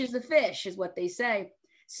bird catches the fish is what they say.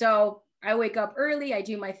 So I wake up early, I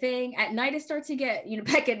do my thing. At night, it starts to get, you know,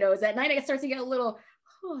 Becca knows, at night, it starts to get a little,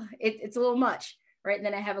 it's a little much, right? And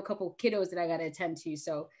then I have a couple kiddos that I got to attend to.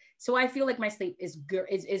 So I feel like my sleep is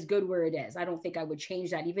good where it is. I don't think I would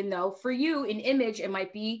change that, even though for you in image, it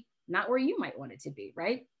might be not where you might want it to be,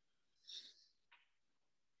 right?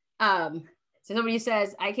 So somebody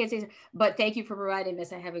says, I can't say, but thank you for providing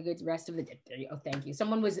this. I have a good rest of the day. Oh, thank you.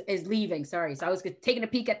 Someone is leaving. Sorry. So I was taking a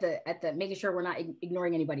peek at the making sure we're not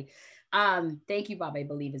ignoring anybody. Thank you, Bob. I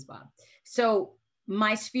believe is Bob. So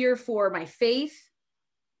my sphere for my faith,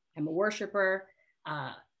 I'm a worshiper,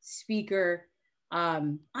 speaker.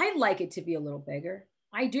 I'd like it to be a little bigger.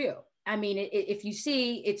 I do. I mean, if you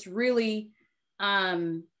see, it's really,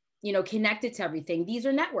 you know, connected to everything. These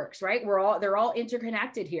are networks, right? They're all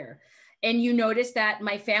interconnected here. And you notice that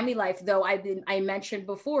my family life, though I mentioned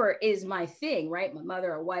before, is my thing, right? My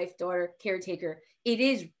mother, a wife, daughter, caretaker. It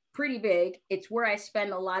is pretty big. It's where I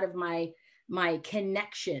spend a lot of my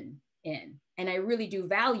connection in. And I really do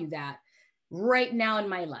value that right now in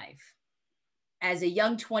my life as a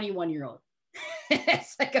young 21-year-old.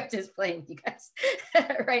 It's like I'm just playing with you guys,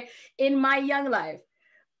 right? In my young life,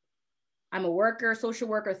 I'm a worker, social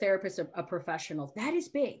worker, therapist, a professional. That is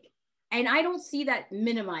big. And I don't see that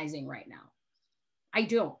minimizing right now. I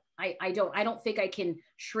don't. I don't think I can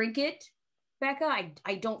shrink it, Becca.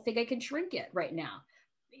 I don't think I can shrink it right now.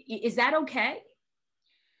 Is that okay?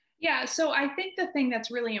 Yeah, so I think the thing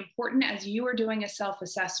that's really important as you are doing a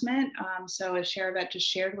self-assessment, so as Sharyvette just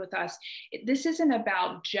shared with us, this isn't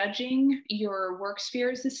about judging your work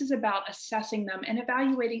spheres. This is about assessing them and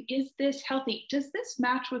evaluating, is this healthy? Does this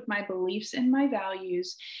match with my beliefs and my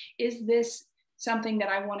values? Is this something that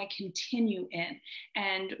I want to continue in?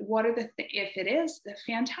 And what are if it is,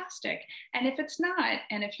 fantastic. And if it's not,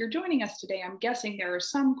 and if you're joining us today, I'm guessing there are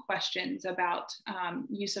some questions about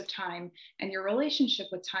use of time and your relationship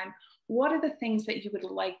with time. What are the things that you would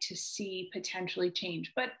like to see potentially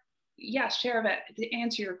change? But yes, Sharyvette, to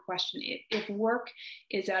answer your question, if work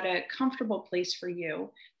is at a comfortable place for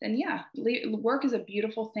you, then yeah, work is a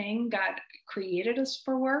beautiful thing. God created us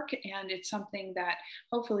for work, and it's something that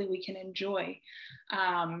hopefully we can enjoy.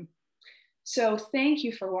 So thank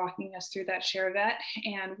you for walking us through that, Sharyvette.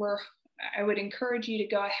 And I would encourage you to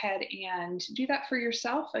go ahead and do that for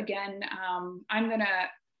yourself. Again, I'm going to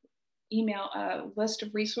email a list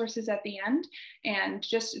of resources at the end and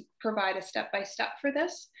just provide a step-by-step for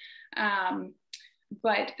this.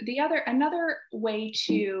 But another way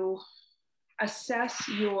to assess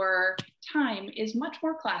your time is much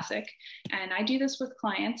more classic. And I do this with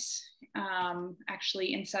clients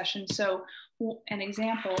actually in session. So an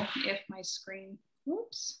example, if my screen,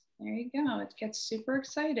 whoops, there you go, it gets super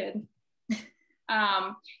excited.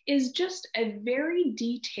 Is just a very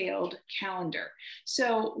detailed calendar.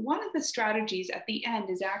 So one of the strategies at the end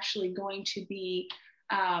is actually going to be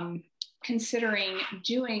considering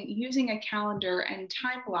using a calendar and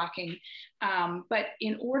time blocking. But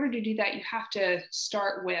in order to do that, you have to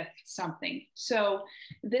start with something. So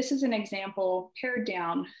this is an example pared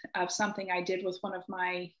down of something I did with one of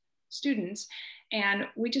my students. And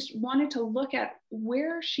we just wanted to look at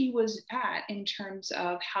where she was at in terms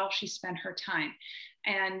of how she spent her time.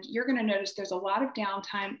 And you're going to notice there's a lot of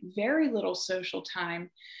downtime, very little social time.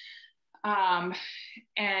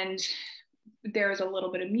 And there's a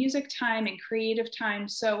little bit of music time and creative time.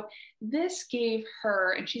 So this gave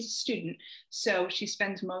her, and she's a student, so she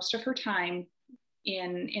spends most of her time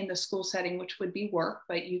in the school setting, which would be work,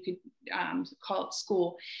 but you could call it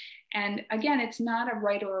school. And again, it's not a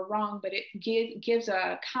right or a wrong, but it gives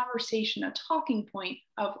a conversation, a talking point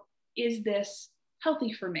of, is this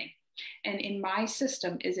healthy for me? And in my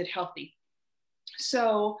system, is it healthy?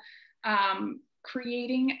 So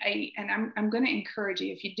creating and I'm going to encourage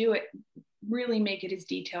you, if you do it, really make it as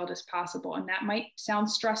detailed as possible. And that might sound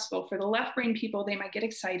stressful. For the left brain people, they might get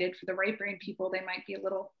excited. For the right brain people, they might be a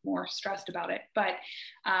little more stressed about it, but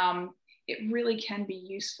it really can be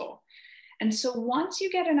useful. And so once you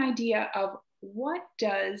get an idea of what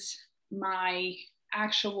does my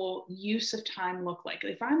actual use of time look like,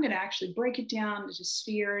 if I'm going to actually break it down into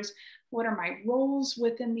spheres, what are my roles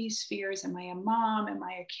within these spheres? Am I a mom? Am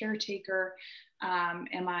I a caretaker?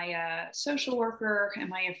 Am I a social worker?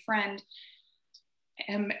 Am I a friend?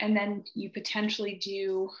 And then you potentially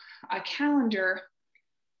do a calendar.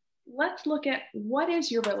 Let's look at, what is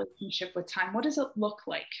your relationship with time? What does it look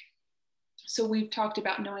like? So we've talked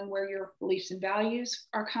about knowing where your beliefs and values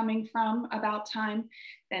are coming from about time,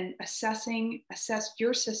 then assess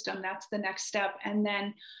your system. That's the next step. And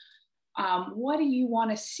then what do you want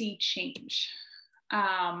to see change?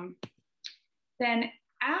 Then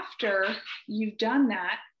after you've done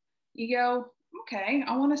that, you go, okay,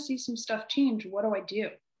 I want to see some stuff change. What do I do?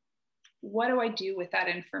 What do I do with that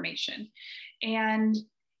information? And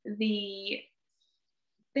the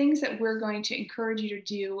things that we're going to encourage you to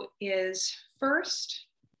do is, first,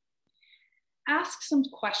 ask some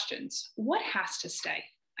questions. What has to stay?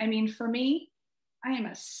 I mean, for me, I am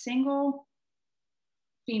a single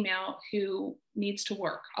female who needs to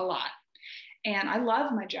work a lot. And I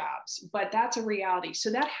love my jobs, but that's a reality.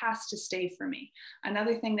 So that has to stay for me.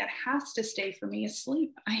 Another thing that has to stay for me is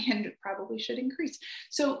sleep. And probably should increase.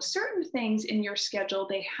 So certain things in your schedule,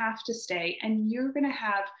 they have to stay, and you're going to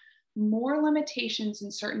have more limitations in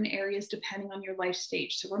certain areas depending on your life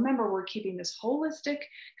stage. So remember, we're keeping this holistic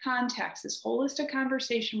context, this holistic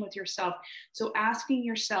conversation with yourself. So asking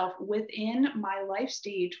yourself, within my life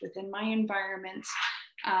stage, within my environments,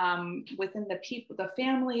 within the people, the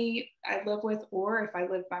family I live with, or if I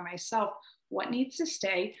live by myself, what needs to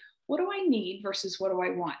stay? What do I need versus what do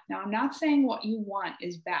I want? Now, I'm not saying what you want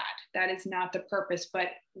is bad. That is not the purpose, but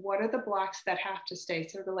what are the blocks that have to stay?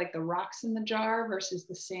 Sort of like the rocks in the jar versus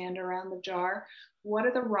the sand around the jar. What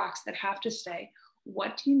are the rocks that have to stay?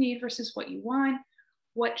 What do you need versus what you want?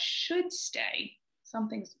 What should stay? Some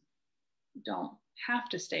things don't have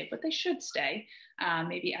to stay, but they should stay.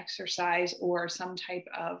 Maybe exercise or some type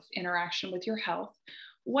of interaction with your health.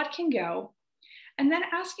 What can go? And then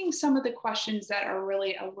asking some of the questions that are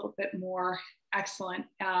really a little bit more excellent.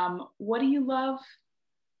 What do you love?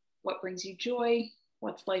 What brings you joy?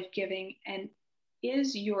 What's life-giving? And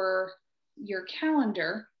is your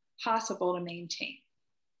calendar possible to maintain?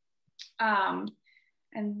 And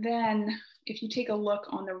then if you take a look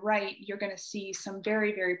on the right, you're going to see some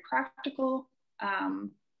very, very practical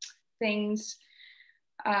things,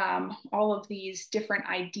 all of these different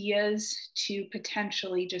ideas to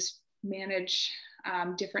potentially just manage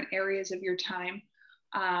different areas of your time.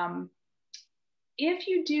 If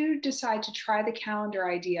you do decide to try the calendar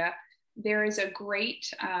idea, there is a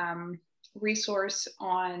great resource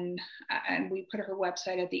on, and we put her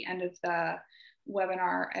website at the end of the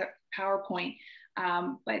webinar at PowerPoint,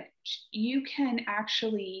 but you can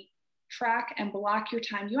actually track and block your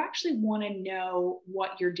time. You actually want to know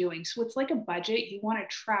what you're doing. So it's like a budget. You want to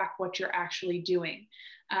track what you're actually doing.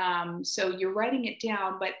 So you're writing it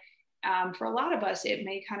down, but for a lot of us, it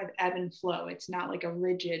may kind of ebb and flow. It's not like a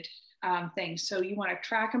rigid thing. So you want to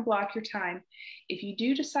track and block your time. If you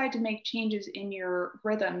do decide to make changes in your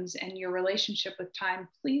rhythms and your relationship with time,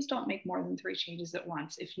 please don't make more than 3 changes at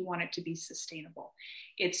once if you want it to be sustainable.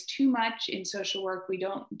 It's too much in social work. We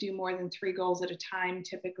don't do more than 3 goals at a time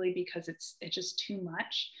typically because it's just too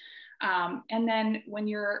much. And then when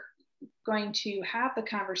you're going to have the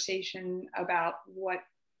conversation about what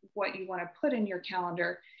you want to put in your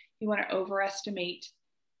calendar, you want to overestimate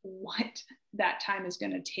what that time is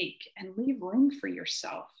going to take and leave room for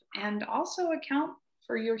yourself, and also account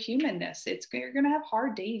for your humanness. You're going to have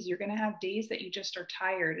hard days. You're going to have days that you just are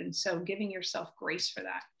tired. And so giving yourself grace for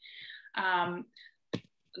that.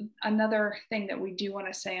 Another thing that we do want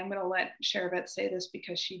to say, I'm going to let Sharyvette say this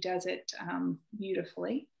because she does it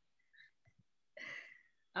beautifully.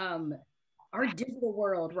 Our digital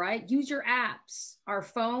world, right? Use your apps, our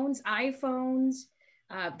phones, iPhones,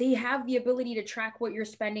 they have the ability to track what you're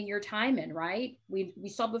spending your time in, right? We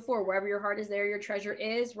saw before, wherever your heart is, there your treasure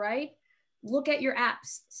is, right? look at your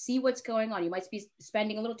apps, see what's going on. You might be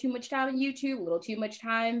spending a little too much time on YouTube, a little too much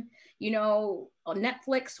time, on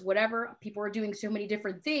Netflix, whatever. People are doing so many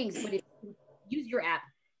different things, but if you use your app,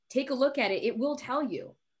 take a look at it. It will tell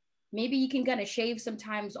you. Maybe you can kind of shave some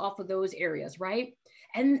times off of those areas, right?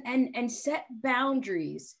 And set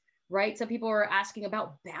boundaries, right? Some people are asking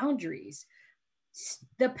about boundaries.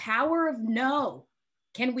 The power of no.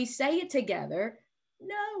 Can we say it together?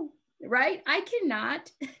 No, right? I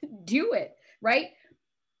cannot do it, right?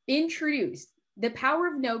 Introduce. The power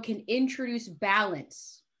of no can introduce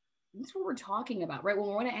balance. That's what we're talking about, right? When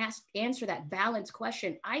we want to answer that balance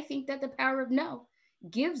question, I think that the power of no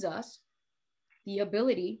gives us the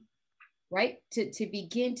ability, right, to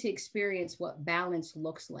begin to experience what balance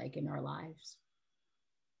looks like in our lives.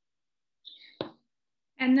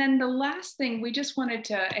 And then the last thing, we just wanted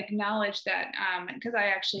to acknowledge that, because I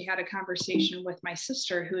actually had a conversation with my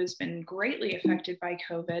sister who has been greatly affected by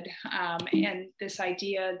COVID, and this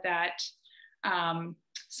idea that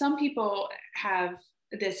some people have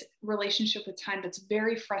this relationship with time that's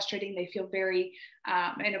very frustrating. They feel very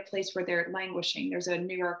in a place where they're languishing. There's a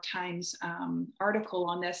New York Times article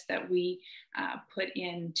on this that we put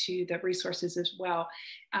into the resources as well.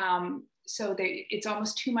 So it's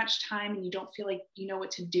almost too much time and you don't feel like you know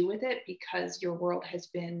what to do with it because your world has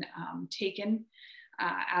been taken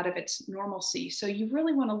out of its normalcy. So you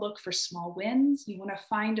really want to look for small wins. You want to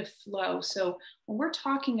find a flow. So when we're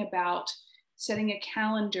talking about setting a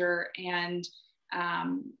calendar and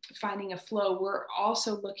finding a flow, we're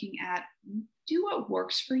also looking at do what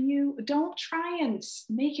works for you. Don't try and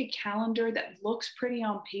make a calendar that looks pretty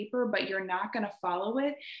on paper, but you're not going to follow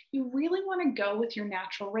it. You really want to go with your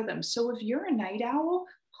natural rhythm. So if you're a night owl,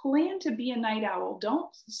 plan to be a night owl.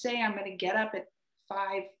 Don't say I'm going to get up at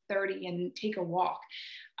 5:30 and take a walk.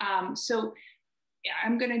 So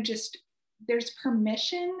I'm going to there's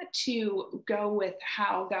permission to go with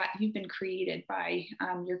how you've been created by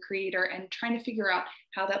your creator, and trying to figure out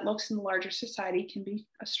how that looks in the larger society can be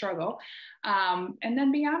a struggle. And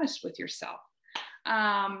then be honest with yourself.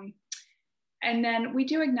 And then we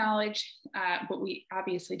do acknowledge, but we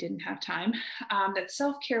obviously didn't have time, that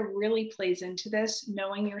self-care really plays into this,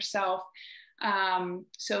 knowing yourself.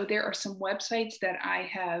 So there are some websites that I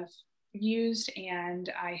have used,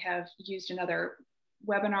 and I have used in other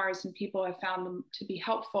webinars, and people have found them to be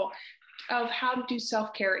helpful, of how to do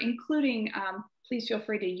self-care, including, please feel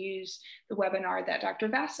free to use the webinar that Dr.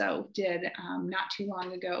 Vasso did not too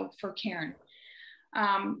long ago for Karen.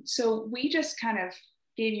 So we just kind of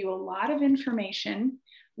gave you a lot of information.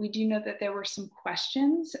 We do know that there were some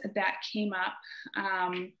questions that came up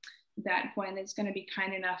that Gwen is going to be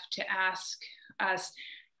kind enough to ask us.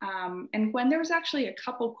 And Gwen, there was actually a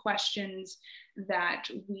couple questions that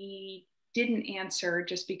we didn't answer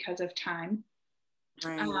just because of time.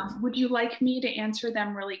 Right. Would you like me to answer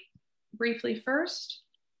them really briefly first?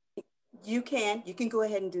 You can go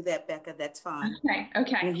ahead and do that, Becca. That's fine.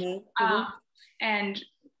 Okay. And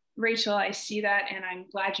Rachel, I see that, and I'm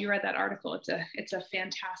glad you read that article. It's a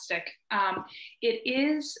fantastic. It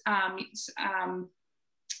is.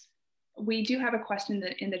 We do have a question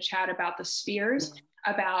in the chat about the spheres.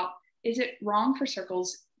 About, is it wrong for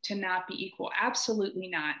circles to not be equal? Absolutely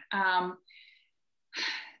not.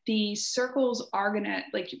 The circles are gonna,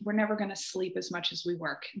 we're never gonna sleep as much as we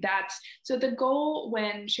work. So the goal,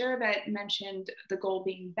 when Sharyvette mentioned the goal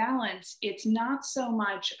being balance, it's not so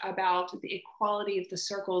much about the equality of the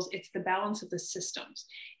circles, it's the balance of the systems.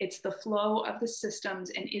 It's the flow of the systems,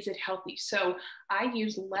 and is it healthy? So I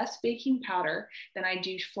use less baking powder than I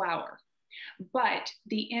do flour. But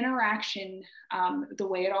the interaction, the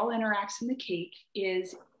way it all interacts in the cake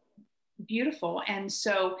is beautiful. And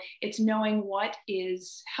so it's knowing what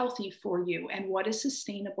is healthy for you and what is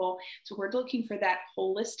sustainable. So we're looking for that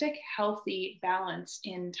holistic, healthy balance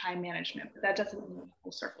in time management, but that doesn't mean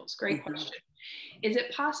equal circles. Great question. Is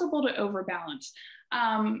it possible to overbalance?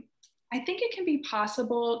 I think it can be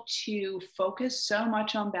possible to focus so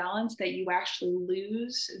much on balance that you actually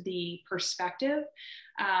lose the perspective.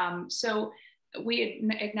 So we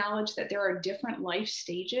acknowledge that there are different life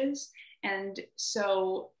stages. And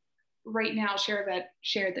so right now, Sharyvette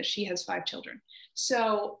shared that she has 5 children.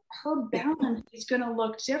 So her balance is going to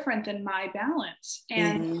look different than my balance.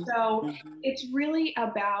 And so it's really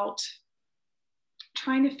about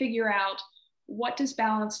trying to figure out, what does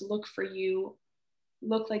balance look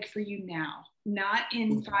like for you now, not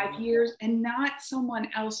in 5 years, and not someone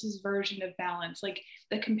else's version of balance. Like,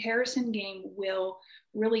 the comparison game will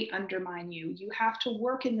really undermine you. You have to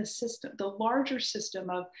work in the system, the larger system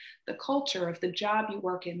of the culture of the job you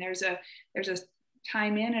work in. There's a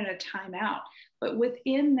time in and a time out. But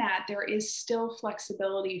within that, there is still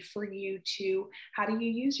flexibility for you to, how do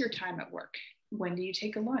you use your time at work? When do you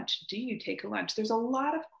take a lunch? Do you take a lunch? There's a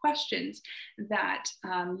lot of questions that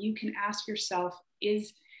you can ask yourself.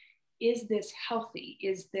 Is this healthy?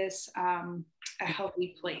 Is this a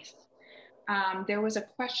healthy place? There was a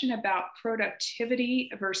question about productivity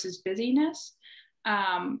versus busyness.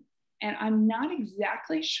 And I'm not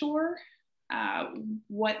exactly sure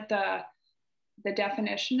what the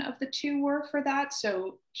definition of the two were for that.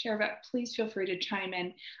 So Sharyvette, please feel free to chime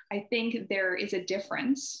in. I think there is a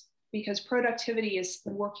difference, because productivity is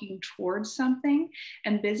working towards something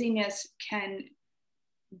and busyness can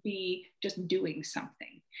be just doing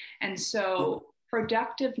something. And so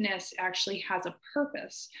productiveness actually has a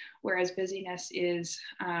purpose, whereas busyness is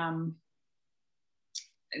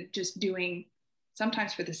just doing,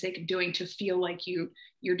 sometimes for the sake of doing, to feel like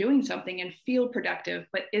you're doing something and feel productive,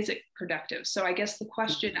 but is it productive? So I guess the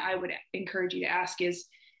question I would encourage you to ask is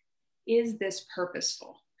this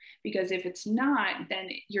purposeful? Because if it's not, then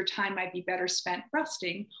your time might be better spent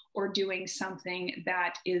resting or doing something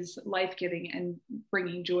that is life-giving and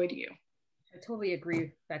bringing joy to you. I totally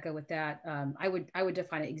agree, Becca, with that. I would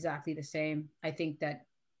define it exactly the same. I think that,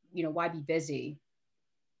 why be busy,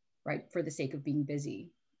 right? For the sake of being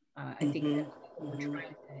busy. I think that what we're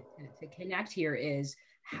trying to connect here is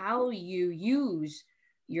how you use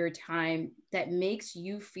your time that makes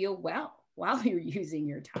you feel well while you're using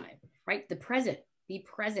your time, right? The present. Be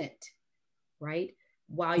present, right?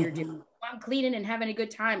 While you're doing, I'm cleaning and having a good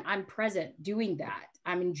time, I'm present doing that.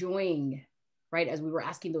 I'm enjoying, right? As we were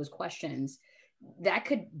asking those questions, that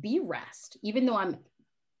could be rest, even though I'm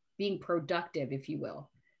being productive, if you will.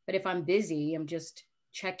 But if I'm busy, I'm just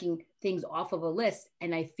checking things off of a list,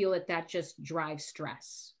 and I feel that just drives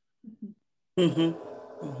stress. Mm-hmm.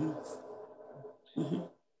 Mm-hmm. Mm-hmm.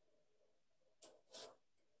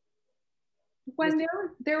 When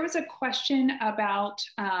there was a question about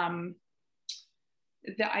the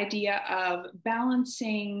idea of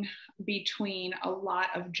balancing between a lot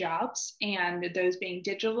of jobs and those being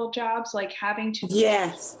digital jobs, like having to.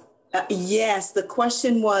 Yes. Yes. The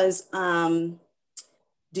question was,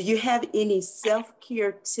 do you have any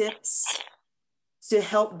self-care tips to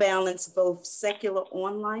help balance both secular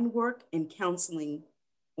online work and counseling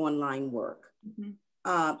online work? Mm-hmm.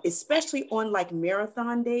 Especially on like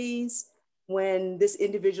marathon days, when this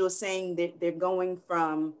individual is saying that they're going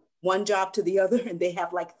from one job to the other and they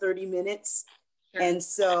have like 30 minutes. Sure. And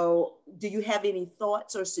so do you have any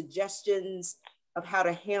thoughts or suggestions of how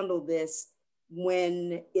to handle this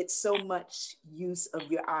when it's so much use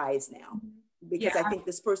of your eyes now? Because I think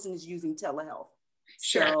this person is using telehealth.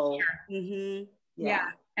 Sure. So, mm-hmm, yeah.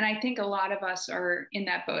 And I think a lot of us are in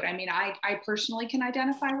that boat. I mean, I personally can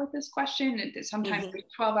identify with this question. Sometimes there's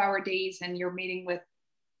 12-hour days and you're meeting with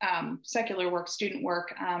secular work, student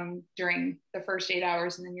work during the first 8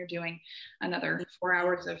 hours, and then you're doing another 4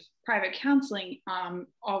 hours of private counseling,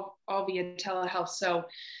 all via telehealth. So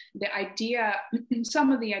the idea,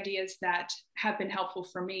 some of the ideas that have been helpful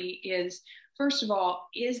for me is, first of all,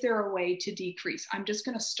 is there a way to decrease? I'm just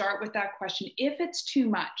going to start with that question. If it's too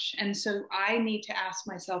much, and so I need to ask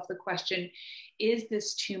myself the question, is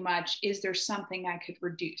this too much? Is there something I could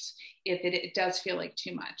reduce if it does feel like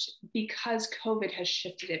too much? Because COVID has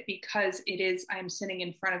shifted it, because I'm sitting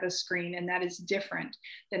in front of a screen, and that is different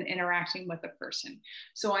than interacting with a person.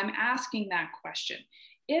 So I'm asking that question.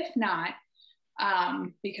 If not,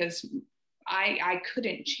 because I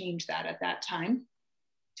couldn't change that at that time,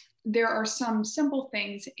 there are some simple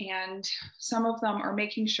things, and some of them are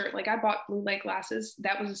making sure, like I bought blue light glasses.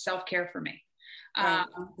 That was a self-care for me.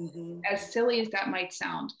 As silly as that might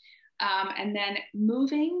sound. And then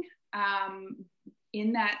moving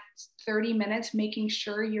in that 30 minutes, making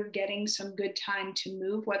sure you're getting some good time to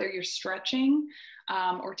move, whether you're stretching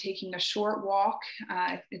or taking a short walk.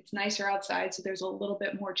 It's nicer outside, so there's a little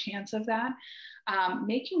bit more chance of that.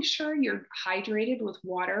 Making sure you're hydrated with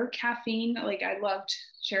water. Caffeine, like I loved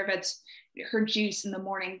Sharyvette's, her juice in the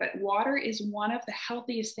morning, but water is one of the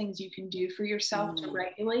healthiest things you can do for yourself to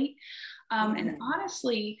regulate. And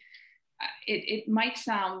honestly, it might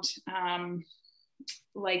sound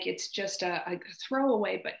like it's just a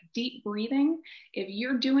throwaway, but deep breathing, if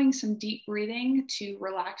you're doing some deep breathing to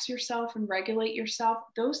relax yourself and regulate yourself,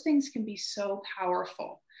 those things can be so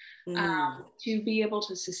powerful to be able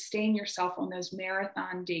to sustain yourself on those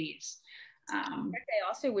marathon days. I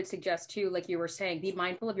also would suggest too, like you were saying, be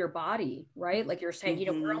mindful of your body, right? Like you're saying,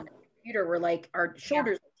 we're on the computer, we're like, our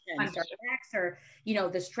shoulders are tense, our backs are,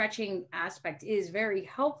 the stretching aspect is very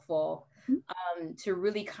helpful to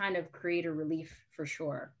really kind of create a relief for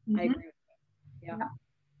sure. I agree with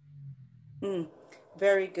you. Yeah.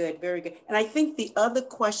 Very good, very good. And I think the other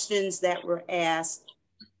questions that were asked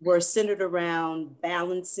were centered around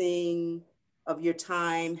balancing of your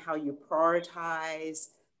time, how you prioritize.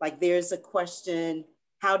 Like there's a question,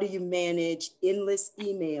 how do you manage endless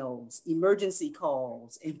emails, emergency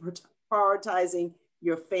calls, and prioritizing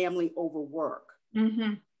your family over work?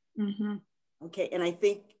 Mm-hmm. Mm-hmm. Okay, and I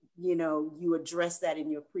think, you know, you address that in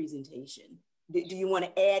your presentation. Do you want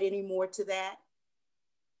to add any more to that?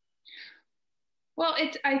 Well,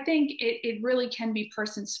 I think it really can be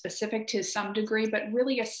person specific to some degree, but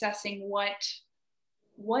really assessing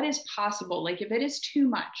what is possible. Like if it is too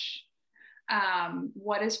much,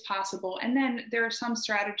 what is possible. And then there are some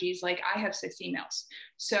strategies, like I have 6 emails.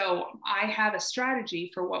 So I have a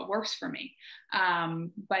strategy for what works for me,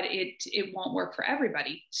 but it won't work for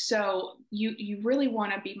everybody. So you really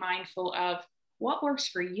want to be mindful of what works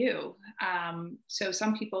for you. So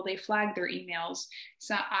some people, they flag their emails.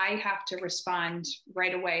 So I have to respond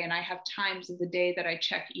right away. And I have times of the day that I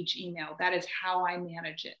check each email. That is how I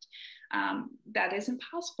manage it. That isn't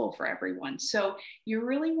possible for everyone. So you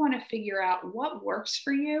really want to figure out what works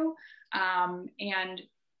for you. And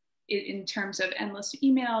in terms of endless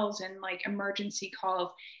emails and like emergency calls,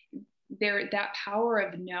 that power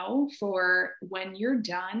of no for when you're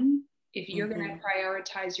done, if you're going to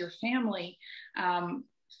prioritize your family,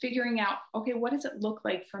 figuring out, okay, what does it look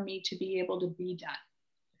like for me to be able to be done?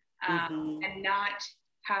 And not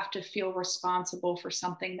have to feel responsible for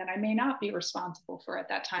something that I may not be responsible for at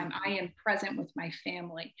that time. I am present with my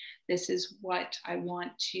family. This is what I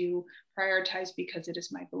want to prioritize because it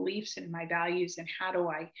is my beliefs and my values. And how do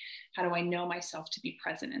I know myself to be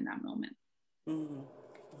present in that moment?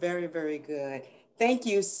 Very, very good. Thank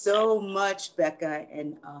you so much, Becca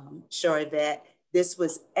and Sharyvette. This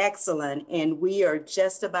was excellent. And we are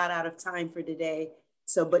just about out of time for today.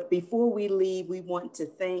 So, but before we leave, we want to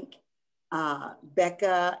thank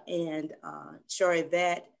Becca and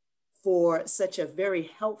Sharyvette for such a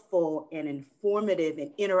very helpful and informative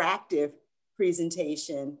and interactive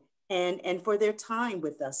presentation and for their time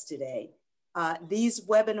with us today. These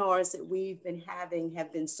webinars that we've been having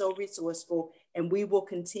have been so resourceful, and we will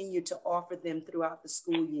continue to offer them throughout the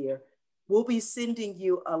school year. We'll be sending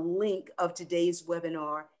you a link of today's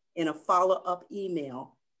webinar in a follow-up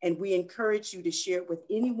email, and we encourage you to share it with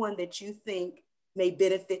anyone that you think may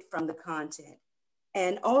benefit from the content.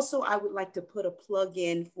 And also, I would like to put a plug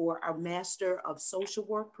in for our Master of Social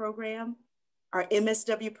Work program. Our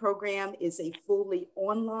MSW program is a fully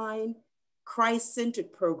online,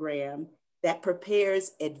 Christ-centered program that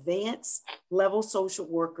prepares advanced level social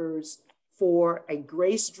workers for a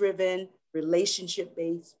grace-driven,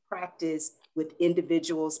 relationship-based practice with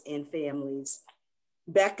individuals and families.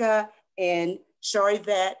 Becca and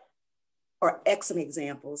Sharyvette are excellent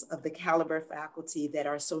examples of the caliber faculty that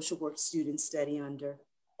our social work students study under.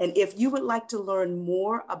 And if you would like to learn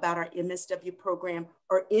more about our MSW program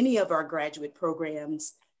or any of our graduate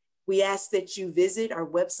programs, we ask that you visit our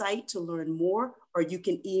website to learn more, or you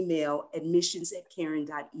can email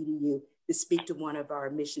admissions@cairn.edu to speak to one of our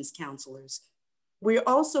admissions counselors. We're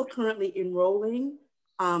also currently enrolling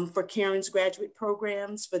for Cairn's graduate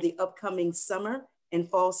programs for the upcoming summer and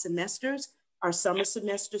fall semesters. Our summer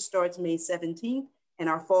semester starts May 17th, and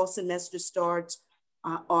our fall semester starts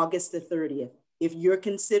August the 30th. If you're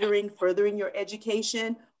considering furthering your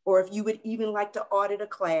education, or if you would even like to audit a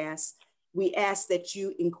class, we ask that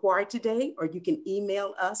you inquire today, or you can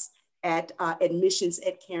email us at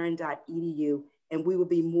admissions@cairn.edu, and we will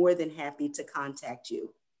be more than happy to contact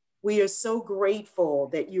you. We are so grateful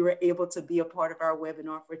that you were able to be a part of our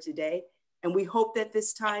webinar for today, and we hope that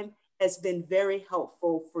this time has been very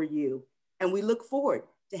helpful for you. And we look forward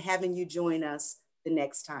to having you join us the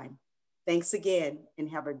next time. Thanks again, and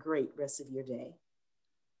have a great rest of your day.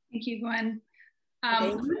 Thank you, Gwen.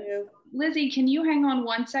 Thank you. Lizzie, can you hang on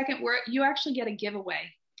one second? You actually get a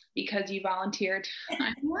giveaway because you volunteered.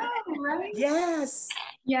 I know, right? Yes.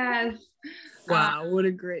 Yes. Wow, what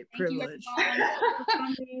a great privilege. Thank you for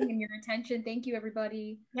coming and your attention. Thank you,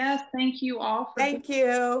 everybody. Yes, thank you all. Thank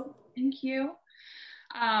you. Thank you.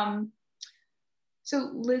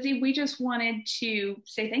 So Lizzie, we just wanted to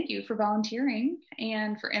say thank you for volunteering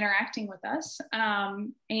and for interacting with us.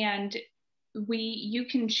 And you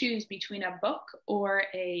can choose between a book or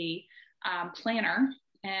a planner,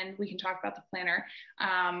 and we can talk about the planner,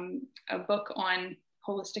 a book on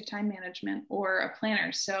holistic time management or a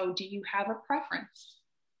planner. So do you have a preference?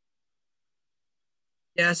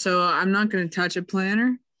 Yeah, so I'm not going to touch a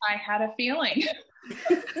planner. I had a feeling.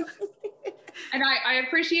 And I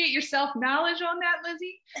appreciate your self-knowledge on that,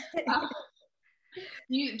 Lizzie.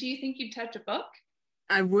 Do you think you'd touch a book?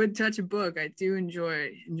 I would touch a book. I do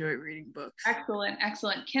enjoy reading books. Excellent,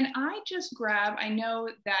 excellent. Can I just grab, I know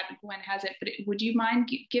that Gwen has it, but would you mind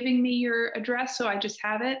giving me your address so I just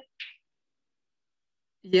have it?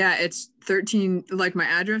 Yeah, it's 13, like my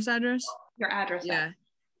address? Your address. Yeah,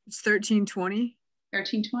 it's 1320.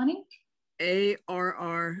 1320?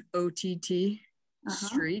 ARROTT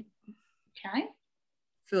Street. Okay.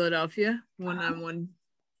 Philadelphia,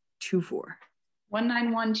 19124.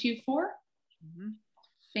 19124? Mm-hmm.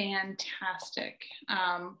 Fantastic.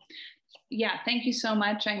 Yeah, thank you so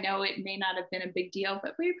much. I know it may not have been a big deal,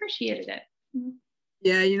 but we appreciated it.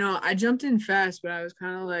 Yeah, you know, I jumped in fast, but I was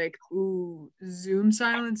kind of like, ooh, Zoom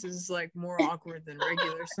silence is like more awkward than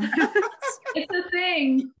regular silence. It's a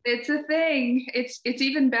thing. It's a thing. It's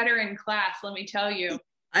even better in class, let me tell you.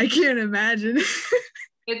 I can't imagine.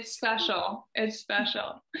 It's special. It's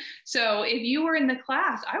special. So if you were in the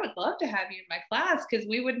class, I would love to have you in my class because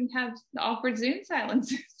we wouldn't have awkward Zoom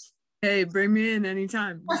silences. Hey, bring me in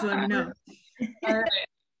anytime. Just let me know. All right.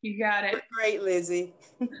 You got it. Great, Lizzie.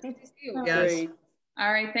 Great.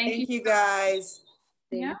 All right. Thank you. Thank you, guys.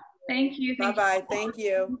 Yeah. Thank you. Bye-bye. Thank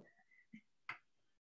you.